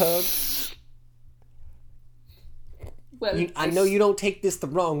 Street Pug. Well, I know you don't take this the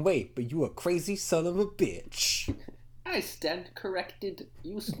wrong way, but you a crazy son of a bitch. I stand corrected.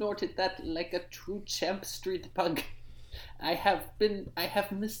 You snorted that like a true champ, Street Pug. I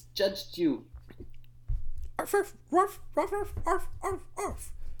have misjudged you. Arf, arf, arf, arf, arf, arf, arf,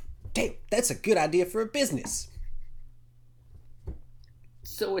 arf. Damn, that's a good idea for a business.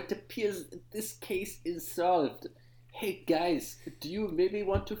 So it appears this case is solved. Hey guys, do you maybe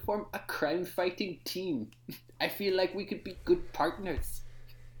want to form a crime-fighting team? I feel like we could be good partners.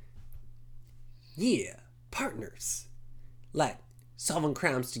 Yeah, partners. Like, solving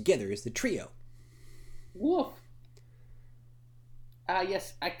crimes together as the trio. Woof. Ah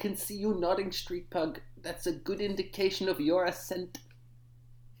yes, I can see you nodding, Street Pug. That's a good indication of your assent.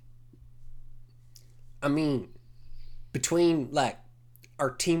 I mean, between,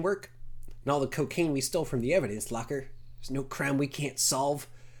 our teamwork and all the cocaine we stole from the evidence locker, there's no crime we can't solve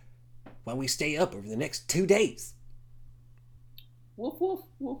while we stay up over the next 2 days. Woof, woof,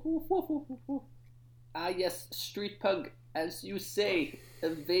 woof, woof, woof, woof, woof. Ah yes, Street Pug, as you say,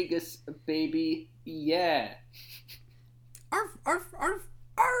 Vegas, baby, yeah. Arf, arf, arf,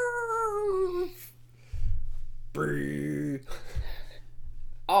 arf. Brrr.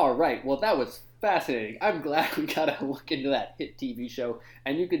 All right, well that was fascinating. I'm glad we got a look into that hit TV show,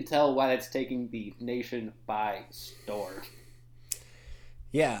 and you can tell why that's taking the nation by storm.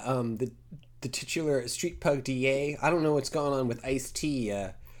 Yeah, the titular Street Pug DA, I don't know what's going on with Ice-T.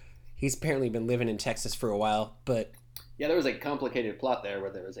 He's apparently been living in Texas for a while, but... Yeah, there was a complicated plot there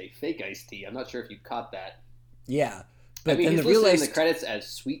where there was a fake Ice-T. I'm not sure if you caught that. Yeah. But I mean, he's the real listed in the credits as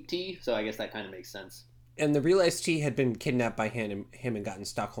Sweet Tea, so I guess that kind of makes sense. And the real Ice-T had been kidnapped by him and gotten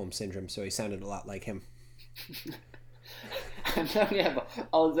Stockholm Syndrome, so he sounded a lot like him. And now we have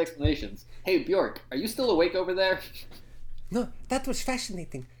all his explanations. Hey, Bjork, are you still awake over there? No, that was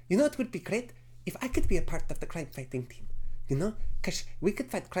fascinating. You know, it would be great if I could be a part of the crime-fighting team. You know? Because we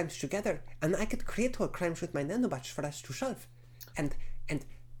could fight crimes together, and I could create whole crimes with my nanobots for us to solve. And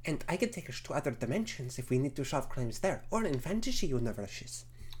I could take us to other dimensions if we need to solve crimes there, or in fantasy universes.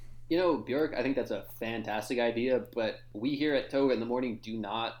 You know, Bjork, I think that's a fantastic idea, but we here at Toga in the Morning do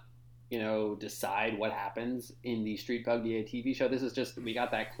not, decide what happens in the Street Puglia TV show. This is just, we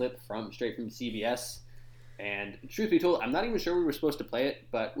got that clip straight from CBS, and truth be told, I'm not even sure we were supposed to play it,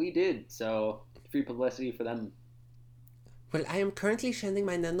 but we did, so free publicity for them. Well, I am currently sending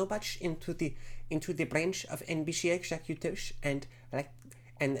my nanobots into the branch of NBC executives, and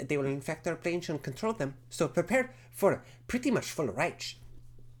they will infect their brains and control them. So prepare for pretty much full rights.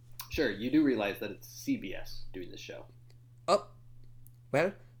 Sure, you do realize that it's CBS doing this show. Oh,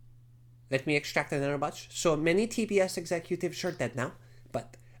 well, let me extract the nanobots. So many TBS executives are dead now,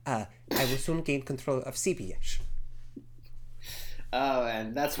 but I will soon gain control of CBS. Oh,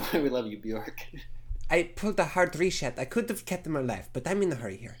 and that's why we love you, Bjork. I pulled a hard reset. I could have kept them alive, but I'm in a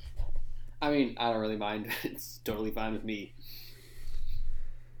hurry here. I mean, I don't really mind. It's totally fine with me.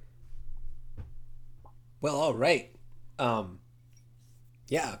 Well, all right.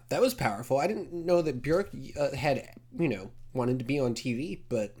 Yeah, that was powerful. I didn't know that Bjork had, wanted to be on TV,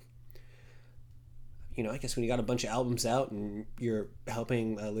 but, I guess when you got a bunch of albums out and you're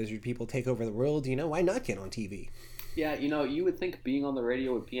helping lizard people take over the world, why not get on TV? Yeah, you would think being on the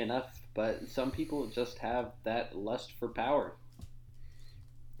radio would be enough, but some people just have that lust for power.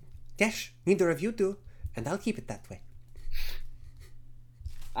 Yes, neither of you do, and I'll keep it that way.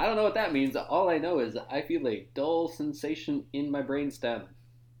 I don't know what that means. All I know is I feel a dull sensation in my brainstem.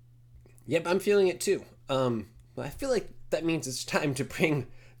 Yep, I'm feeling it too. I feel like that means it's time to bring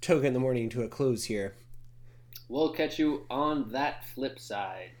Toga in the Morning to a close here. We'll catch you on that flip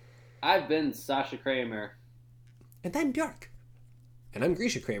side. I've been Sasha Kramer. And I'm Bjork. And I'm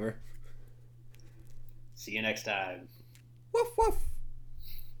Grisha Kramer. See you next time. Woof woof.